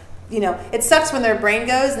like, you know, it sucks when their brain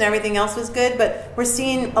goes and everything else was good, but we're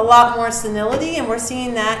seeing a lot more senility, and we're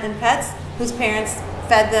seeing that in pets whose parents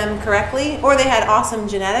fed them correctly or they had awesome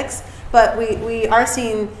genetics. But we are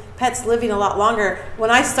seeing pets living a lot longer. When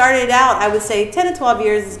I started out, I would say 10 to 12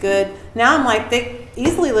 years is good. Now I'm like, they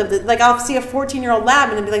easily lived it. Like I'll see a 14-year-old lab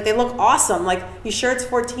and it'd be like, they look awesome. Like, you sure it's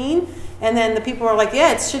 14? And then the people are like,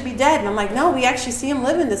 yeah, it should be dead. And I'm like, no, we actually see them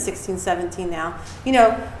living to 16, 17 now. You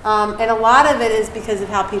know, and a lot of it is because of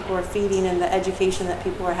how people are feeding and the education that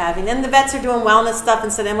people are having. And the vets are doing wellness stuff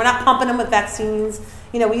instead, and we're not pumping them with vaccines.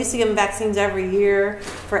 You know, we used to give them vaccines every year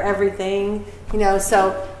for everything. You know,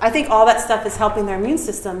 so I think all that stuff is helping their immune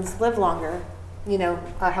systems live longer. You know,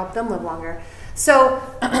 help them live longer. So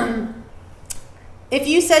if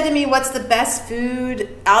you said to me, what's the best food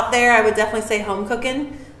out there, I would definitely say home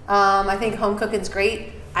cooking. I think home cooking's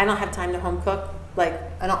great. I don't have time to home cook. Like,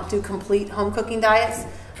 I don't do complete home cooking diets.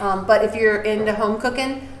 But if you're into home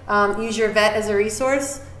cooking, use your vet as a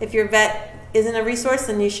resource. If your vet isn't a resource,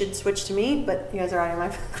 then you should switch to me. But you guys are already my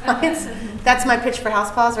clients. That's my pitch for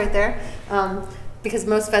Housepaws right there. Because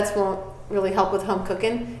most vets won't really help with home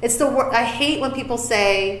cooking. It's the I hate when people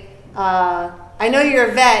say, I know you're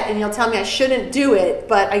a vet and you'll tell me I shouldn't do it,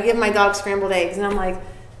 but I give my dog scrambled eggs. And I'm like,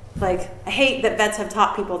 I hate that vets have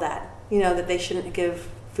taught people that, you know, that they shouldn't give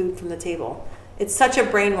food from the table. It's such a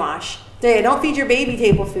brainwash. Don't feed your baby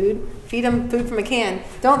table food. Feed them food from a can.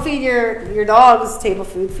 Don't feed your dog's table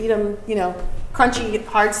food. Feed them, you know, crunchy,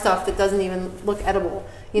 hard stuff that doesn't even look edible,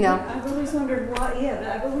 you know. I've always wondered why,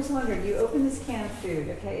 I've always wondered, you open this can of food,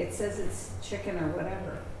 okay, it says it's chicken or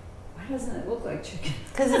whatever. Why doesn't it look like chicken?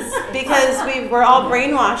 Because we're all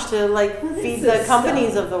brainwashed to like feed the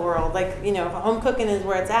companies of the world. Like, you know, home cooking is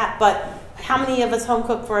where it's at. But how many of us home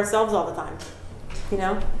cook for ourselves all the time? You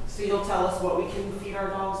know. So you'll tell us what we can feed our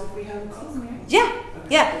dogs if we home cook? Yeah,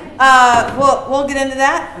 yeah. We'll get into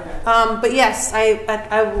that. Okay. But yes, I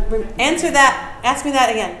answer that. Ask me that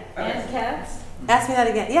again. And cats? Ask me that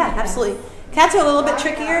again. Yeah, absolutely. Cats are a little bit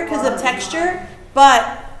trickier because of texture,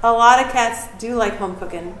 but a lot of cats do like home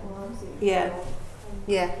cooking. Yeah.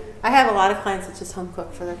 I have a lot of clients that just home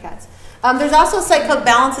cook for their cats. There's also a site called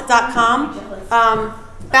balanceit.com.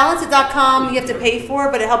 Balanceit.com you have to pay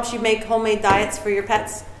for, but it helps you make homemade diets for your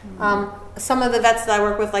pets. Some of the vets that I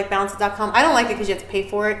work with like balanceit.com. I don't like it because you have to pay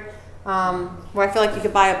for it. Where I feel like you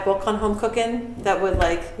could buy a book on home cooking that would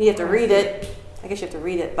you have to read it. I guess you have to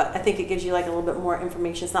read it, but I think it gives you like a little bit more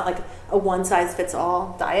information. It's not like a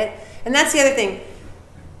one-size-fits-all diet. And that's the other thing.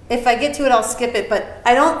 If I get to it, I'll skip it, but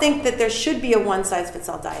I don't think that there should be a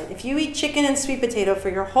one-size-fits-all diet. If you eat chicken and sweet potato for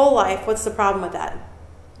your whole life, what's the problem with that?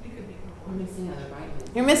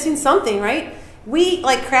 You're missing something, right? We eat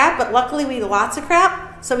like crap, but luckily we eat lots of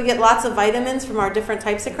crap, so we get lots of vitamins from our different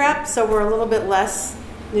types of crap, so we're a little bit less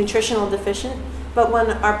nutritional deficient. But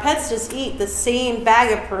when our pets just eat the same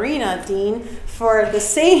bag of Purina, Dean, for the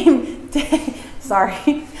same day,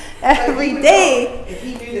 every day. If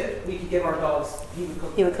he knew that we could give our dogs, he would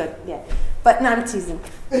cook. He would cook, yeah. But no, I'm teasing.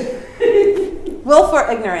 Willful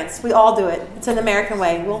ignorance. We all do it. It's an American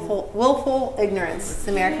way. Willful ignorance. It's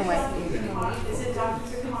the American way. Is it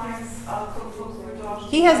Dr. Klein's cookbook for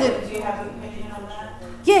dogs? He has it. Do you have an opinion on that?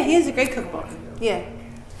 Yeah, he has a great cookbook. Yeah.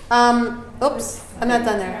 Oops, I'm not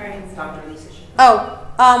done there. Dr. Lisa.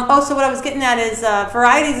 So what I was getting at is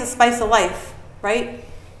variety is a spice of life, right?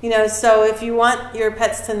 You know, so if you want your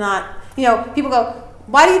pets to not, you know, people go,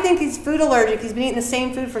 why do you think he's food allergic? He's been eating the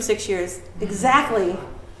same food for 6 years. Exactly.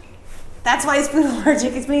 That's why he's food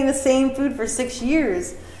allergic. He's been eating the same food for 6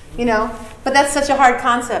 years, you know. But that's such a hard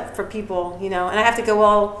concept for people, you know. And I have to go,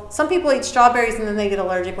 well, some people eat strawberries and then they get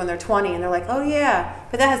allergic when they're 20. And they're like, oh, yeah.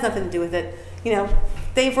 But that has nothing to do with it. You know,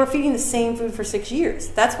 they were feeding the same food for 6 years.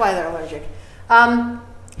 That's why they're allergic.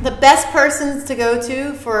 The best persons to go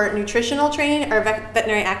to for nutritional training are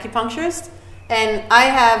veterinary acupuncturists. And I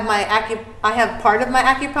have part of my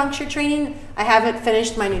acupuncture training. I haven't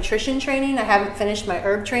finished my nutrition training. I haven't finished my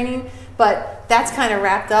herb training. But that's kind of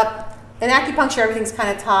wrapped up in acupuncture, everything's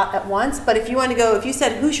kind of taught at once. But if you want to go, if you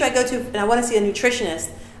said, who should I go to, and I want to see a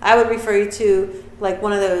nutritionist, I would refer you to like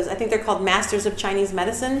one of those. I think they're called Masters of Chinese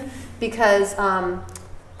Medicine, because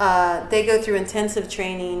they go through intensive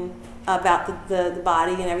training about the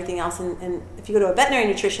body and everything else. And if you go to a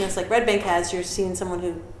veterinary nutritionist like Red Bank has, you're seeing someone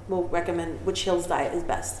who will recommend which Hills diet is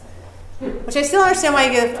best. Which I still understand why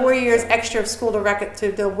you get 4 years extra of school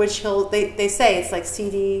to the which Hill. They say it's like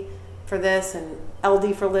CD for this and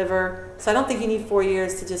LD for liver. So I don't think you need 4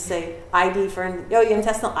 years to just say ID for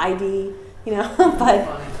intestinal ID, you know. But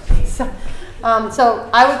so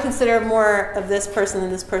I would consider more of this person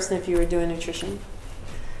than this person if you were doing nutrition.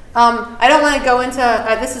 I don't want to go into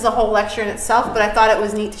this is a whole lecture in itself, but I thought it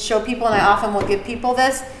was neat to show people, and I often will give people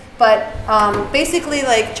this. But basically,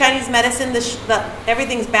 like Chinese medicine,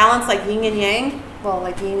 everything's balanced, like yin and yang. Well,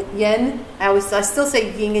 like yin. I still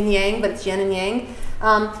say yin and yang, but it's yin and yang.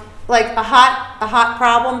 Like a hot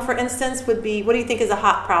problem, for instance, would be, what do you think is a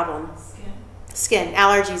hot problem? Skin.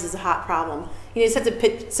 Allergies is a hot problem. You just have to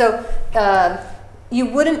pitch. So you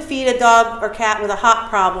wouldn't feed a dog or cat with a hot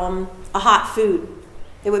problem a hot food.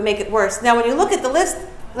 It would make it worse. Now, when you look at the list,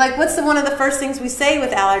 like what's one of the first things we say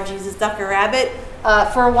with allergies is duck or rabbit.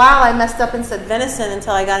 For a while, I messed up and said venison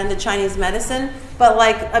until I got into Chinese medicine. But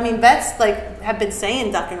vets have been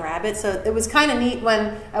saying duck and rabbit. So it was kind of neat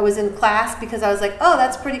when I was in class, because I was like, oh,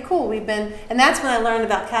 that's pretty cool. And that's when I learned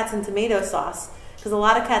about cats and tomato sauce, because a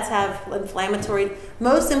lot of cats have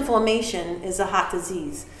most inflammation is a hot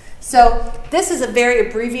disease. So this is a very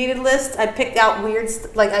abbreviated list. I picked out weird,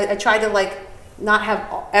 I tried to not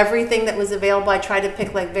have everything that was available. I tried to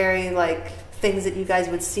pick very things that you guys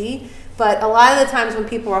would see. But a lot of the times when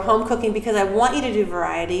people are home cooking, because I want you to do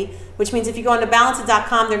variety, which means if you go onto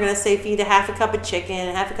balanceit.com, they're going to say feed a half a cup of chicken,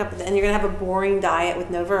 and you're going to have a boring diet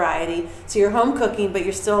with no variety. So you're home cooking, but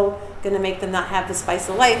you're still going to make them not have the spice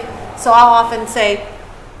of life. So I'll often say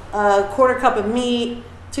a quarter cup of meat,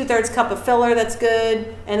 2/3 cup of filler, that's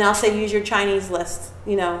good. And I'll say use your Chinese list,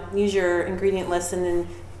 use your ingredient list, and then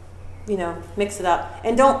mix it up.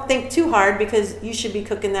 And don't think too hard, because you should be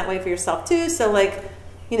cooking that way for yourself too. So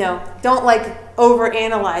don't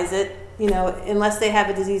overanalyze it, unless they have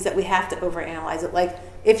a disease that we have to overanalyze it. Like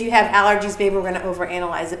if you have allergies, maybe we're going to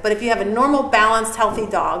overanalyze it. But if you have a normal, balanced, healthy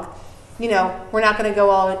dog, we're not going to go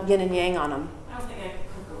all yin and yang on them. I don't think I can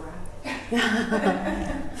cook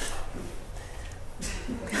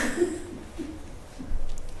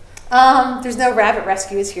around. There's no rabbit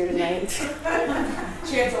rescuers here tonight.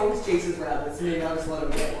 Chance always chases rabbits. Maybe I'll just let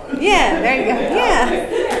him get one. Yeah, there you go.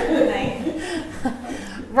 Yeah.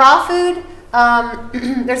 Raw food.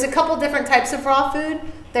 There's a couple different types of raw food.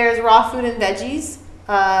 There's raw food and veggies,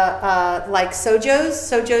 like sojos.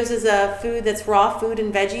 Sojos is a food that's raw food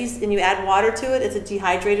and veggies, and you add water to it. It's a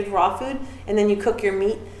dehydrated raw food, and then you cook your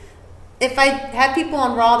meat. If I had people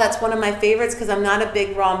on raw, that's one of my favorites, because I'm not a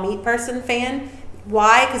big raw meat fan.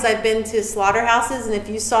 Why? Because I've been to slaughterhouses, and if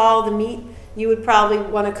you saw the meat, you would probably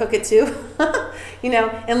want to cook it too.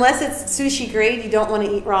 Unless it's sushi grade, you don't want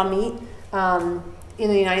to eat raw meat. In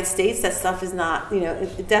the United States, that stuff is not,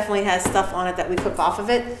 it definitely has stuff on it that we cook off of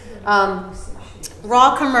it.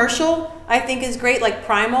 Raw commercial, I think, is great, like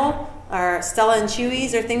Primal or Stella and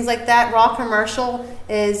Chewy's or things like that. Raw commercial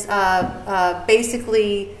is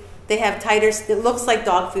basically, they have tighter, it looks like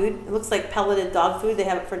dog food. It looks like pelleted dog food. They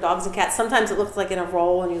have it for dogs and cats. Sometimes it looks like in a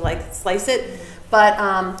roll and you slice it. But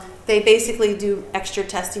they basically do extra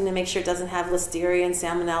testing to make sure it doesn't have listeria and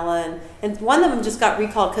salmonella. And one of them just got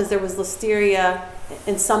recalled because there was listeria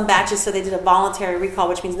in some batches, so they did a voluntary recall,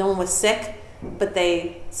 which means no one was sick, but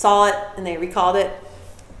they saw it and they recalled it.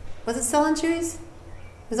 Was it Stella and Chewy's? It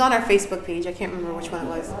was on our Facebook page. I can't remember which one it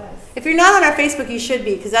was. If you're not on our Facebook, you should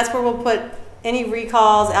be, because that's where we'll put any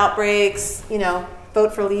recalls, outbreaks,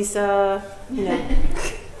 vote for Lisa,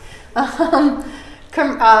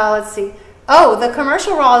 let's see. Oh, the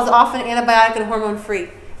commercial raw is often antibiotic and hormone free.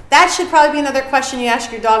 That should probably be another question you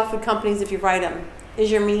ask your dog food companies if you write them. Is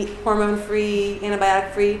your meat hormone free,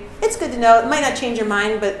 antibiotic free? It's good to know. It might not change your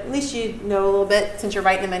mind, but at least you know a little bit since you're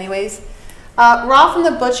writing them anyways. Raw from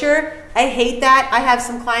the butcher, I hate that. I have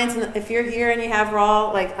some clients, and if you're here and you have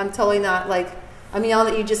raw, I'm totally not I'm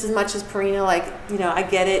yelling at you just as much as Purina. I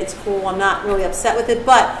get it. It's cool. I'm not really upset with it,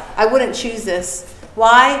 but I wouldn't choose this.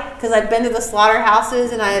 Why? Because I've been to the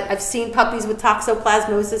slaughterhouses and I've seen puppies with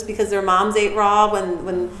toxoplasmosis because their moms ate raw and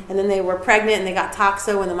then they were pregnant and they got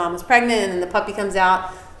toxo when the mom was pregnant, and then the puppy comes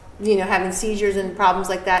out, having seizures and problems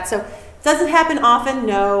like that. So does it happen often?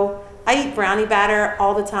 No. I eat brownie batter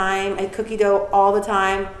all the time. I eat cookie dough all the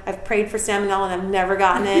time. I've prayed for salmonella and I've never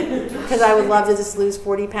gotten it because I would love to just lose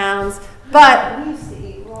 40 pounds. But we used to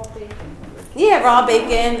eat raw bacon. Yeah, raw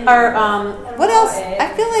bacon or what else?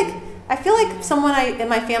 I feel like someone in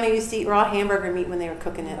my family used to eat raw hamburger meat when they were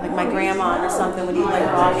cooking it. Like my grandma or something would eat like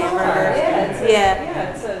raw hamburger.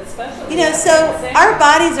 Yeah, it's a special. You know, so our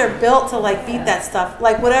bodies are built to like beat that stuff.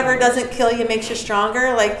 Like whatever doesn't kill you makes you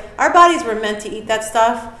stronger. Like our bodies were meant to eat that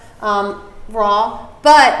stuff raw,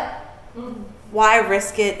 but why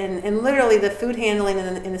risk it? And literally the food handling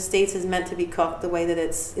in the States is meant to be cooked the way that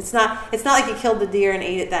it's not like you killed the deer and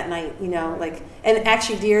ate it that night, you know, like, and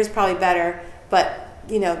actually deer is probably better, but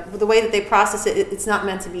you know, the way that they process it, it's not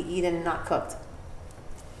meant to be eaten and not cooked.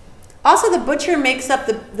 Also, the butcher makes up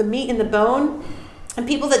the meat and the bone, and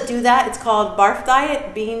people that do that, it's called barf diet.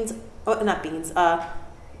 Not beans.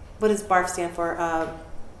 What does barf stand for?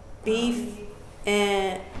 Beef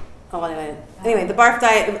and anyway, the barf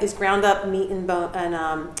diet is ground up meat and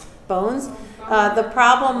bones. The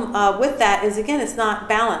problem with that is, again, it's not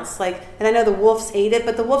balanced. Like, and I know the wolves ate it,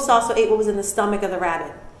 but the wolves also ate what was in the stomach of the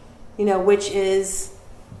rabbit. You know, which is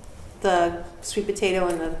the sweet potato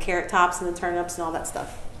and the carrot tops and the turnips and all that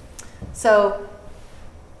stuff. So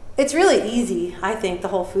it's really easy, I think, the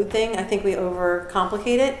whole food thing. I think we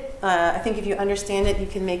overcomplicate it. I think if you understand it, you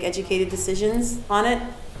can make educated decisions on it.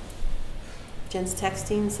 Jen's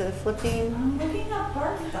texting instead of flipping. I'm looking up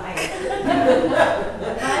barf diet.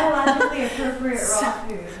 Biologically appropriate raw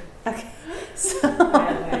food. Okay.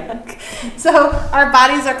 So our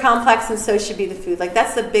bodies are complex, and so should be the food. Like,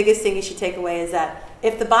 that's the biggest thing you should take away, is that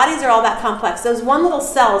if the bodies are all that complex, those one little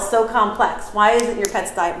cell is so complex, why isn't your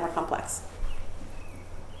pet's diet more complex?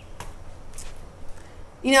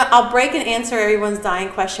 You know, I'll break and answer everyone's dying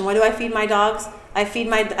question. What do I feed my dogs? I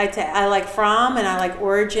like Fromm and I like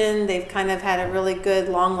Origin. They've kind of had a really good,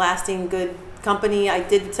 long-lasting, good company. I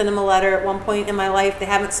did send them a letter at one point in my life. They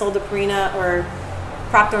haven't sold to Purina or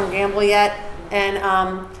Procter & Gamble yet. And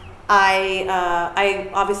I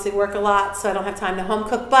obviously work a lot, so I don't have time to home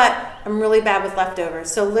cook, but I'm really bad with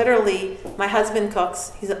leftovers. So literally, my husband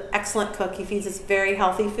cooks. He's an excellent cook. He feeds us very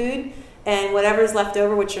healthy food. And whatever's left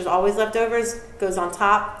over, which there's always leftovers, goes on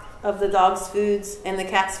top of the dog's foods and the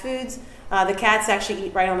cat's foods. The cats actually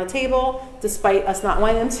eat right on the table, despite us not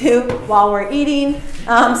wanting them to while we're eating.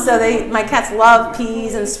 So my cats love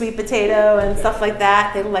peas and sweet potato and stuff like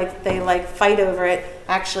that. They fight over it,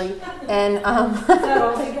 actually. And Is that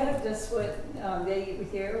all they get? Just what they eat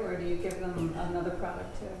with you, or do you give them another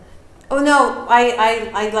product too? Oh no,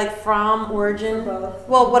 I like From Origin. Both.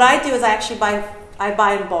 Well, what I do is I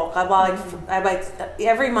buy in bulk. I buy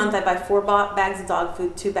every month. I buy 4 bags of dog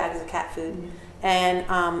food, 2 bags of cat food. Mm-hmm. And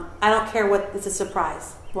I don't care it's a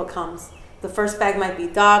surprise what comes. The first bag might be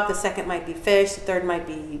dog, the second might be fish, the third might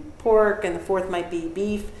be pork, and the fourth might be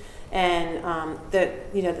beef. And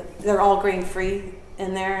they're all grain free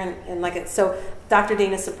in there, and so Dr.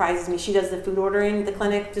 Dana surprises me. She does the food ordering at the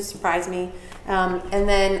clinic, just surprise me. And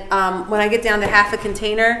then when I get down to half a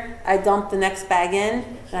container, I dump the next bag in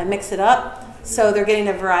and I mix it up. So they're getting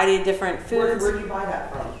a variety of different foods. Where do you buy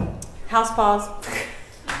that from? House Paws.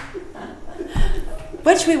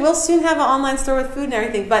 Which we will soon have an online store with food and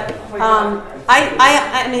everything. But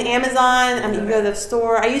I mean, Amazon. I mean, you go to the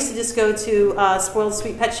store. I used to just go to Spoiled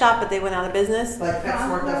Sweet Pet Shop, but they went out of business. Like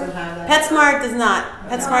PetSmart doesn't have that? PetSmart does not.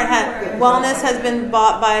 PetSmart Wellness has been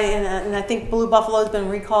bought by, and I think Blue Buffalo has been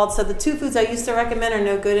recalled. So the 2 foods I used to recommend are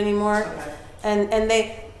no good anymore. Okay. And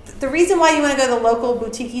the reason why you want to go to the local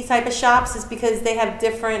boutique type of shops is because they have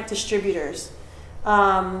different distributors.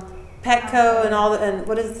 Petco and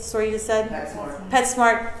what is the store you just said? PetSmart.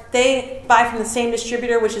 PetSmart. They buy from the same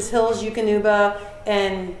distributor, which is Hills, Eukanuba,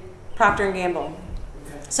 and Procter & Gamble.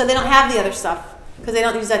 Okay. So they don't have the other stuff because they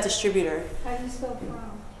don't use that distributor. How do you spell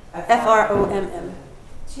Fromm? F-R-O-M-M.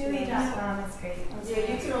 Chewy.com is great.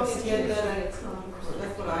 Yeah, you can also get that at Concord.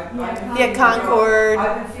 That's what I've Yeah, Concord.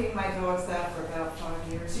 I've been feeding my dogs that for about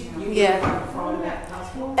 5 years. Yeah. From that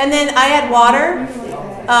hospital. And then I add water.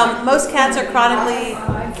 Most cats are chronically...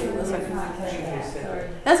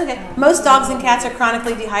 That's okay. Most dogs and cats are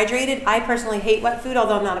chronically dehydrated. I personally hate wet food,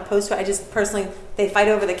 although I'm not opposed to it. I just personally, they fight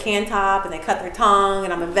over the can top and they cut their tongue,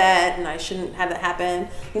 and I'm a vet and I shouldn't have that happen.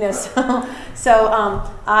 So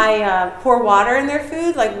I pour water in their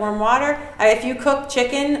food, like warm water. If you cook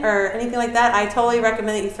chicken or anything like that, I totally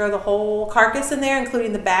recommend that you throw the whole carcass in there,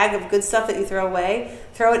 including the bag of good stuff that you throw away.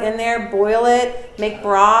 Throw it in there, boil it, make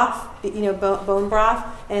broth, bone broth,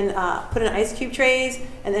 and put it in ice cube trays,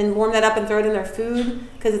 and then warm that up and throw it in their food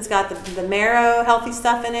because it's got the marrow, healthy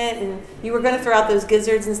stuff in it. And you were going to throw out those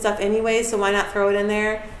gizzards and stuff anyway, so why not throw it in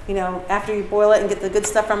there? After you boil it and get the good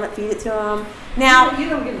stuff from it, feed it to them. Now you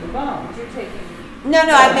don't get the bones. You're taking. No,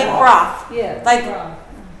 I make broth. Yeah, like broth.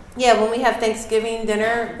 Yeah, when we have Thanksgiving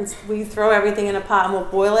dinner, we throw everything in a pot and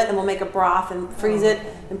we'll boil it and we'll make a broth and freeze it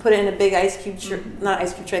and put it in a big ice cube, not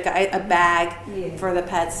ice cube tray, a bag for the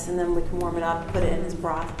pets, and then we can warm it up and put it in this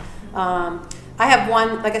broth. I have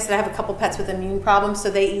one, like I said, I have a couple pets with immune problems,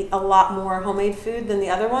 so they eat a lot more homemade food than the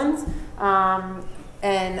other ones.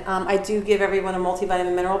 I do give everyone a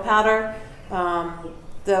multivitamin mineral powder.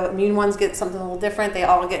 The immune ones get something a little different. They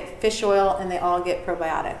all get fish oil and they all get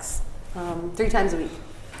probiotics 3 times a week.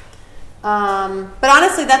 But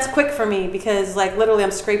honestly, that's quick for me because, like, literally,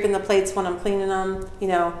 I'm scraping the plates when I'm cleaning them. You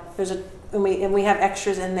know, and we have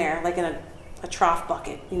extras in there, like in a trough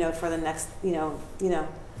bucket. You know, for the next. You know,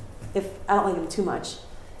 if I don't like them too much.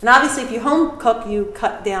 And obviously, if you home cook, you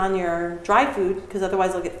cut down your dry food because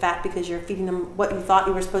otherwise they'll get fat because you're feeding them what you thought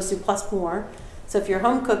you were supposed to plus more. So if you're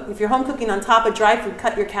home cooking on top of dry food,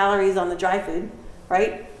 cut your calories on the dry food,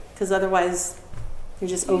 right? Because otherwise, you're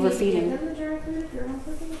just overfeeding. Do you give them the dry food if you're home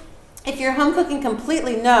cooking? If you're home cooking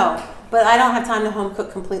completely, no. But I don't have time to home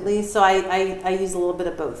cook completely, so I use a little bit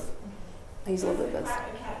of both. I use a little bit of both.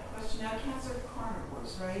 A cat question. Now, cats are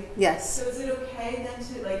carnivores, right? Yes. So is it okay then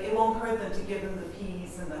to, like, it won't hurt them to give them the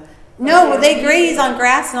peas and the... No, they graze on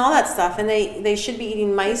grass and all that stuff, and they should be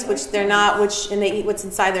eating mice, which they're not, and they eat what's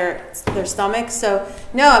inside their stomach. So,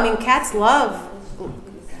 no, I mean, cats love...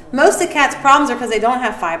 Most of cats' problems are because they don't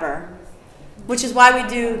have fiber, which is why we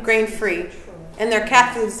do grain-free. In their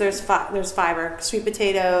cat foods, there's fiber, sweet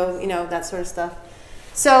potato, you know, that sort of stuff.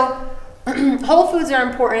 So whole foods are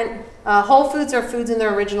important. Whole foods are foods in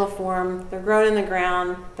their original form. They're grown in the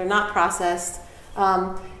ground. They're not processed.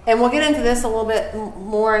 And we'll get into this a little bit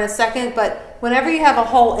more in a second, but whenever you have a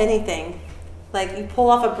whole anything, like you pull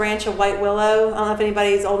off a branch of white willow, I don't know if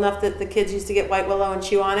anybody's old enough that the kids used to get white willow and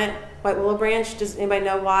chew on it. White willow branch, does anybody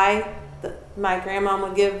know why my grandma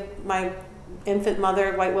would give my infant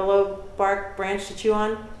mother white willow bark branch to chew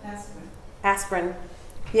on? Aspirin.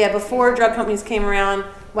 Yeah, before drug companies came around,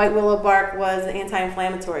 white willow bark was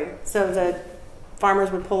anti-inflammatory. So the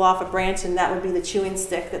farmers would pull off a branch and that would be the chewing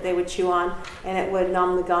stick that they would chew on, and it would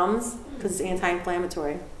numb the gums because it's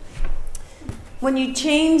anti-inflammatory. When you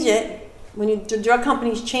change it, the drug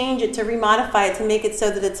companies change it to remodify it to make it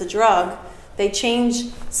so that it's a drug, they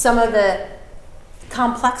change some of the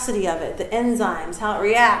complexity of it, the enzymes, how it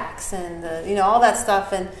reacts, and all that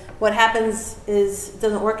stuff. And what happens is it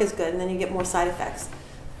doesn't work as good, and then you get more side effects.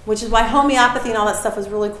 Which is why homeopathy and all that stuff was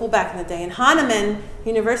really cool back in the day. And Hahnemann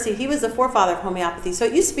University, he was the forefather of homeopathy. So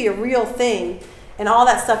it used to be a real thing, and all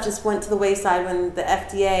that stuff just went to the wayside when the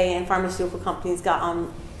FDA and pharmaceutical companies got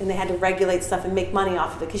on, and they had to regulate stuff and make money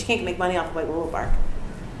off of it, because you can't make money off of white willow bark.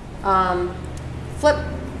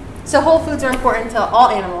 So whole foods are important to all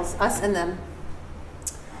animals, us and them.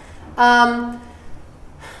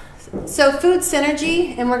 So food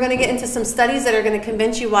synergy, and we're going to get into some studies that are going to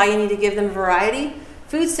convince you why you need to give them variety.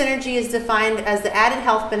 Food synergy is defined as the added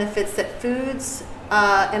health benefits that foods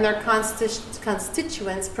and their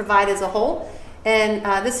constituents provide as a whole. And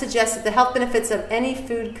this suggests that the health benefits of any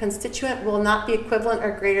food constituent will not be equivalent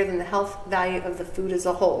or greater than the health value of the food as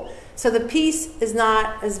a whole. So the piece is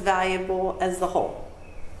not as valuable as the whole.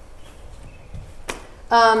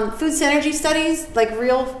 Food synergy studies, like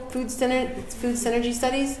real food synergy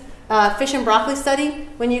studies, fish and broccoli study.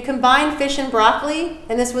 When you combine fish and broccoli,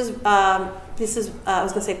 and this is I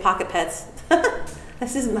was going to say pocket pets.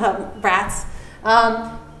 This is rats.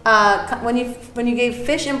 When you gave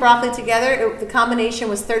fish and broccoli together, the combination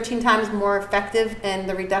was 13 times more effective in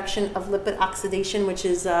the reduction of lipid oxidation, which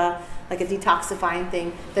is like a detoxifying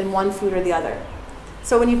thing, than one food or the other.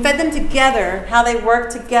 So when you fed them together, how they work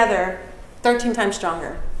together, 13 times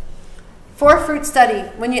stronger. 4-fruit study.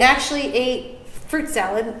 When you actually ate fruit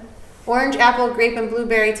salad, orange, apple, grape, and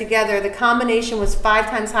blueberry together, the combination was 5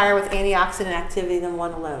 times higher with antioxidant activity than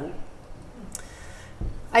one alone.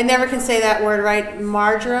 I never can say that word right.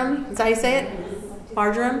 Marjoram, is that how you say it?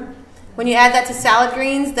 Marjoram. When you add that to salad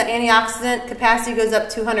greens, the antioxidant capacity goes up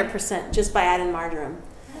 200% just by adding marjoram.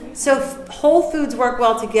 So whole foods work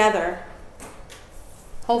well together.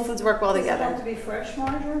 Whole foods work well together. Does it have to be fresh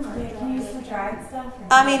marjoram? Or Can you use the dried stuff?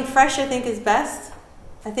 I mean, fresh I think is best.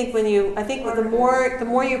 I think the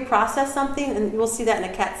more you process something, and we'll see that in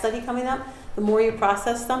a cat study coming up, the more you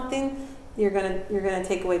process something, you're gonna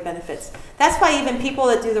take away benefits. That's why even people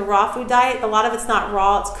that do the raw food diet, a lot of it's not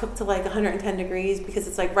raw, it's cooked to like 110 degrees because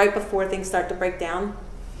it's like right before things start to break down.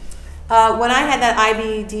 When I had that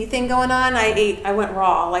IBD thing going on, I went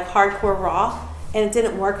raw, like hardcore raw, and it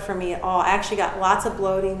didn't work for me at all. I actually got lots of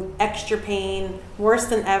bloating, extra pain, worse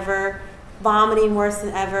than ever, vomiting worse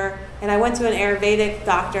than ever. And I went to an Ayurvedic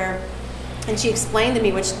doctor, and she explained to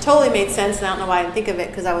me, which totally made sense, and I don't know why I didn't think of it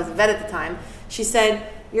because I was a vet at the time. She said,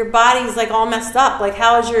 your body's like all messed up. Like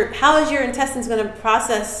how is your intestines going to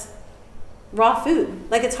process raw food?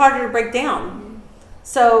 Like it's harder to break down.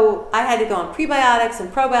 So I had to go on prebiotics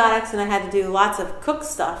and probiotics, and I had to do lots of cooked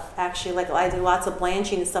stuff, actually. Like I did lots of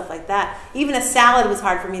blanching and stuff like that. Even a salad was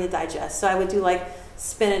hard for me to digest. So I would do like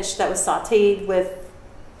spinach that was sauteed with,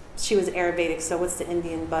 she was Ayurvedic, so what's the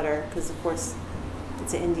Indian butter? Because of course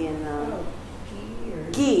it's an Indian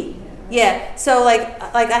ghee. Yeah. So like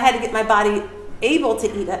I had to get my body able to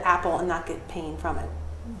eat an apple and not get pain from it.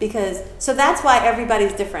 So that's why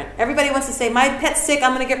everybody's different. Everybody wants to say, my pet's sick,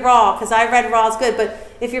 I'm going to get raw because I read raw is good.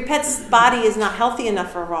 But if your pet's body is not healthy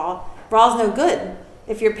enough for raw is no good.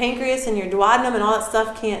 If your pancreas and your duodenum and all that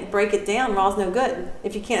stuff can't break it down, raw is no good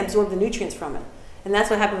if you can't absorb the nutrients from it. And that's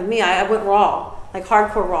what happened with me. I went raw, like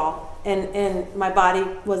hardcore raw, and my body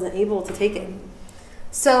wasn't able to take it.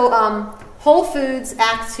 So whole foods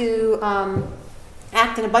act in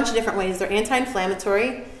a bunch of different ways. They're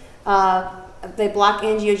anti-inflammatory. They block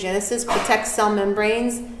angiogenesis, protect cell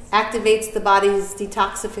membranes, activates the body's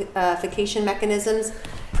detoxification mechanisms,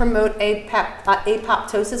 promote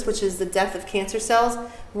apoptosis, which is the death of cancer cells,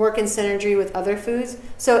 work in synergy with other foods.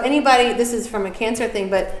 So anybody, this is from a cancer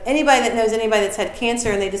thing, but anybody that knows anybody that's had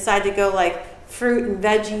cancer and they decide to go like fruit and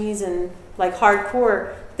veggies and like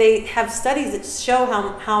hardcore, they have studies that show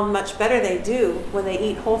how much better they do when they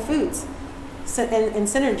eat whole foods and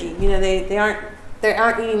synergy. You know, they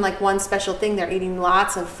aren't eating like one special thing. They're eating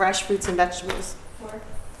lots of fresh fruits and vegetables. Forks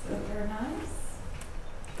over knives?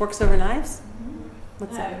 Forks over knives? Mm-hmm.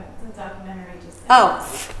 What's that? The documentary just said.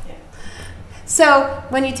 Oh. Yeah. So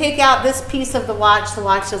when you take out this piece of the watch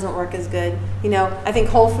doesn't work as good. You know, I think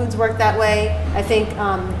whole foods work that way. I think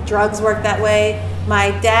drugs work that way.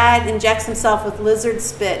 My dad injects himself with lizard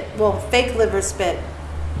spit, well, fake liver spit,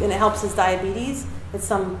 and it helps his diabetes. It's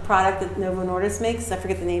some product that Novo Nordisk makes. I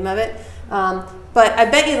forget the name of it. But I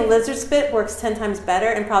bet you the lizard spit works 10 times better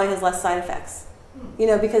and probably has less side effects. You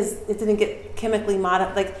know, because it didn't get chemically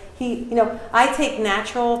modified. Like I take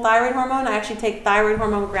natural thyroid hormone. I actually take thyroid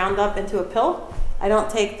hormone ground up into a pill. I don't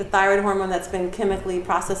take the thyroid hormone that's been chemically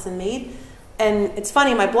processed and made. And it's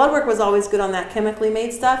funny, my blood work was always good on that chemically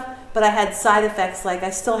made stuff, but I had side effects. Like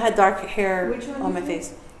I still had dark hair on my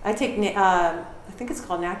face. I take, I think it's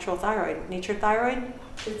called natural thyroid, nature thyroid.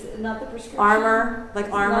 It's not the prescription. Armor, like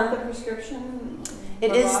It's Armor. Not the prescription.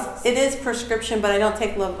 It is prescription, but I don't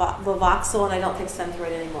take Levoxyl and I don't take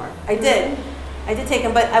Synthroid anymore. I did take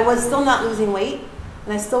them, but I was still not losing weight,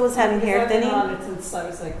 and I still was having hair thinning. I've been on it since I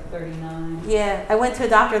was like 39. Yeah, I went to a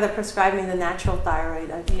doctor that prescribed me the natural thyroid,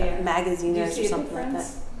 a magazine or something like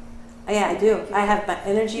that. Yeah, I do. I have my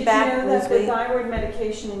energy back. Did you know that the thyroid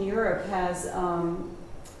medication in Europe has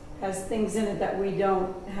things in it that we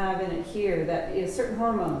don't have in it here? That is certain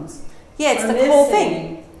hormones. Yeah, it's the whole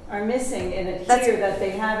thing. Are missing in it here that they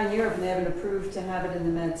have in Europe, and they haven't approved to have it in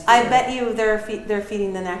the meds here. I bet you they're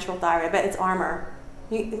feeding the natural thyroid. I bet it's Armor.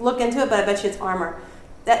 You look into it, but I bet you it's Armor.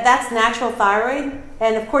 That's natural thyroid,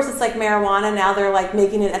 and of course it's like marijuana. Now they're like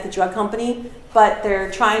making it at the drug company, but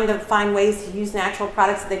they're trying to find ways to use natural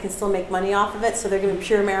products so they can still make money off of it. So they're giving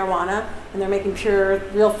pure marijuana, and they're making pure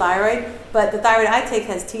real thyroid. But the thyroid I take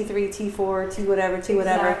has T3, T4, T whatever,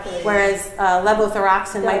 exactly. Whereas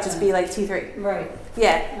levothyroxine might just be like T3. Right.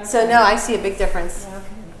 Yeah. Okay. So no, I see a big difference. Okay,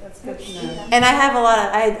 that's good to know. And I have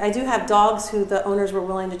I do have dogs who the owners were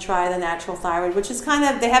willing to try the natural thyroid, which is kind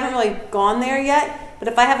of, they haven't really gone there yet. But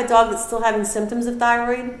if I have a dog that's still having symptoms of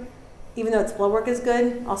thyroid, even though its blood work is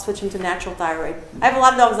good, I'll switch them to natural thyroid. I have a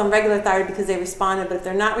lot of dogs on regular thyroid because they responded, but if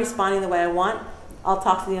they're not responding the way I want, I'll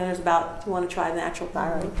talk to the owners about if you want to try the natural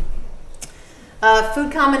thyroid.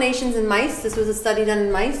 Food combinations in mice. This was a study done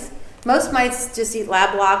in mice. Most mice just eat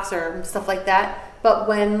lab blocks or stuff like that. But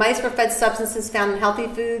when mice were fed substances found in healthy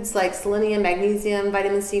foods like selenium, magnesium,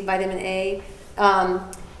 vitamin C, vitamin A,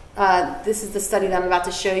 this is the study that I'm about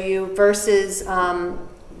to show you, versus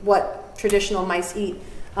what traditional mice eat.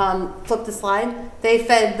 Flip the slide. They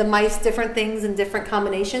fed the mice different things in different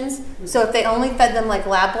combinations. So if they only fed them like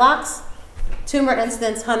lab blocks, tumor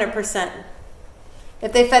incidence 100%.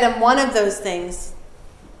 If they fed them one of those things,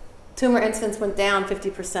 tumor incidence went down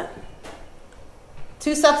 50%.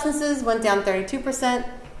 2 substances went down 32%,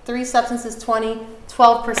 3 substances 20%,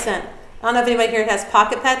 12%. I don't know if anybody here has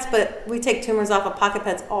pocket pets, but we take tumors off of pocket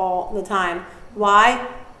pets all the time. Why?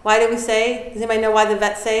 Why do we say? Does anybody know why the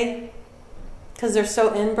vets say? Because they're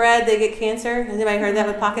so inbred, they get cancer. Has anybody heard that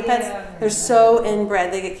with pocket pets? They're so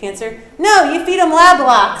inbred, they get cancer. No, you feed them lab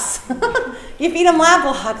blocks. You feed them lab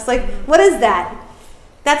blocks. Like, what is that?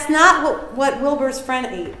 That's not what Wilbur's friend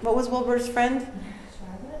ate. What was Wilbur's friend?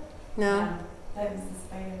 Charlotte? No. That was the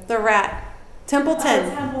spider. The rat. Templeton.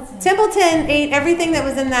 Oh, Templeton. Templeton ate everything that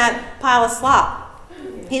was in that pile of slop.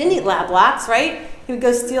 He didn't eat lab blocks, right? He would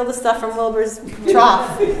go steal the stuff from Wilbur's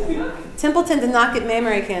trough. Templeton did not get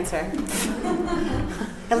mammary cancer.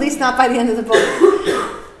 At least not by the end of the book.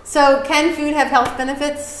 So can food have health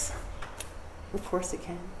benefits? Of course it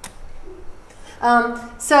can.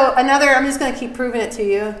 So another, I'm just going to keep proving it to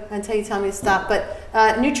you until you tell me to stop, but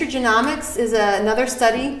nutrigenomics is another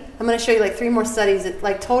study. I'm going to show you like 3 more studies that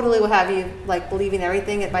like totally will have you like believing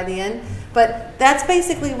everything by the end. But that's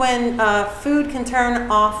basically when food can turn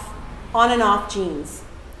on and off genes.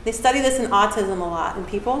 They study this in autism a lot in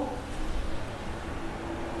people.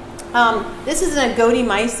 This is an agouti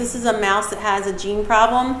mice. This is a mouse that has a gene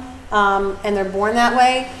problem, and they're born that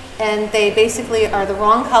way. And they basically are the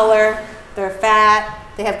wrong color. They're fat.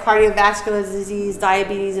 They have cardiovascular disease,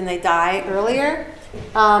 diabetes, and they die earlier.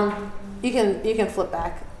 You can flip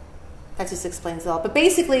back. That just explains it all. But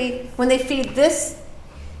basically, when they feed this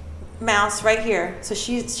mouse right here, so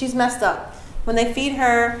she's messed up. When they feed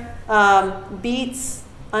her beets,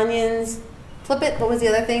 onions, flip it. What was the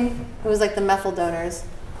other thing? It was like the methyl donors.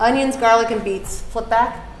 Onions, garlic, and beets. Flip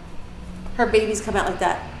back. Her babies come out like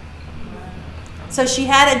that. So she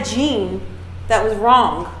had a gene that was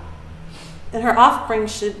wrong, and her offspring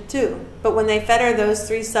should too. But when they fed her those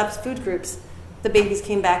 3 food groups, the babies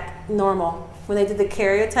came back normal. When they did the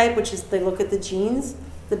karyotype, which is they look at the genes,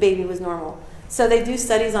 the baby was normal. So they do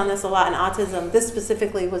studies on this a lot in autism. This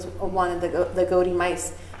specifically was one of the agouti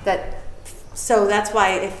mice. So that's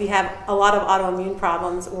why if you have a lot of autoimmune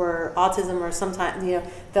problems or autism or sometimes,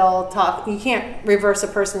 they'll talk, you can't reverse a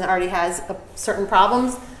person that already has certain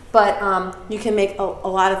problems, but you can make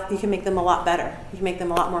you can make them a lot better. You can make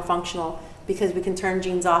them a lot more functional because we can turn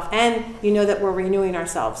genes off, and you know that we're renewing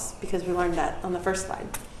ourselves because we learned that on the first slide.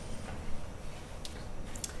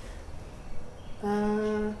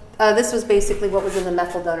 This was basically what was in the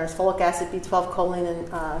methyl donors: folic acid, B12, choline, and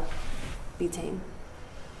betaine.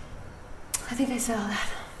 I think I said all that.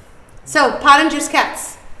 So, Pottinger's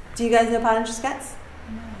cats. Do you guys know Pottinger's cats?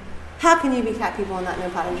 No. How can you be cat people and not know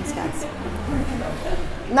Pottinger's cats?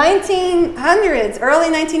 1900s, early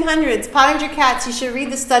 1900s, Pottinger cats. You should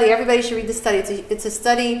read the study. Everybody should read the study. It's a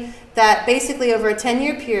study that basically over a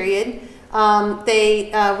 10-year period,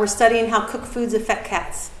 they were studying how cooked foods affect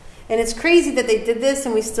cats. And it's crazy that they did this,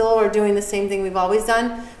 and we still are doing the same thing we've always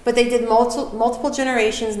done. But they did multiple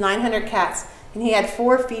generations, 900 cats, and he had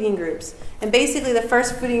 4 feeding groups. And basically the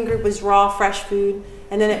first feeding group was raw, fresh food,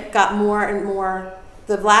 and then it got more and more.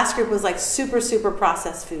 The last group was like super, super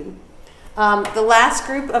processed food. The last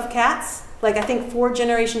group of cats, like I think 4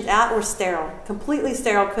 generations out, were sterile, completely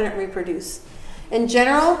sterile, couldn't reproduce. In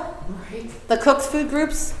general, the cooked food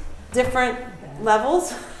groups, different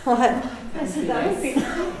levels. What? I said that would be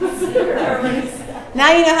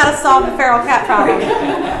Now you know how to solve the feral cat problem.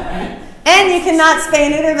 And you cannot spay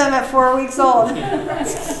and neuter them at 4 weeks old.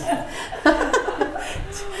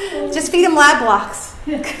 Just feed them lab blocks.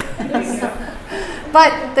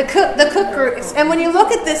 But the cook groups, and when you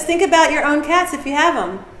look at this, think about your own cats if you have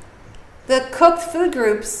them. The cooked food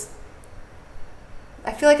groups,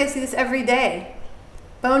 I feel like I see this every day.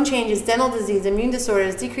 Bone changes, dental disease, immune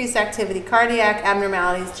disorders, decreased activity, cardiac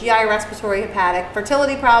abnormalities, GI, respiratory, hepatic,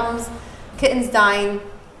 fertility problems, kittens dying,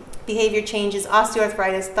 behavior changes,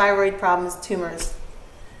 osteoarthritis, thyroid problems, tumors.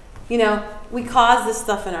 We cause this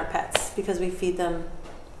stuff in our pets because we feed them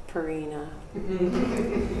Purina,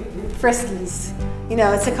 Friskies.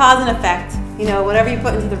 It's a cause and effect. Whatever you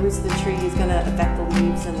put into the roots of the tree is going to affect the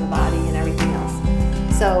leaves and the body and everything else.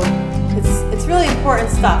 So it's really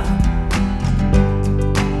important stuff.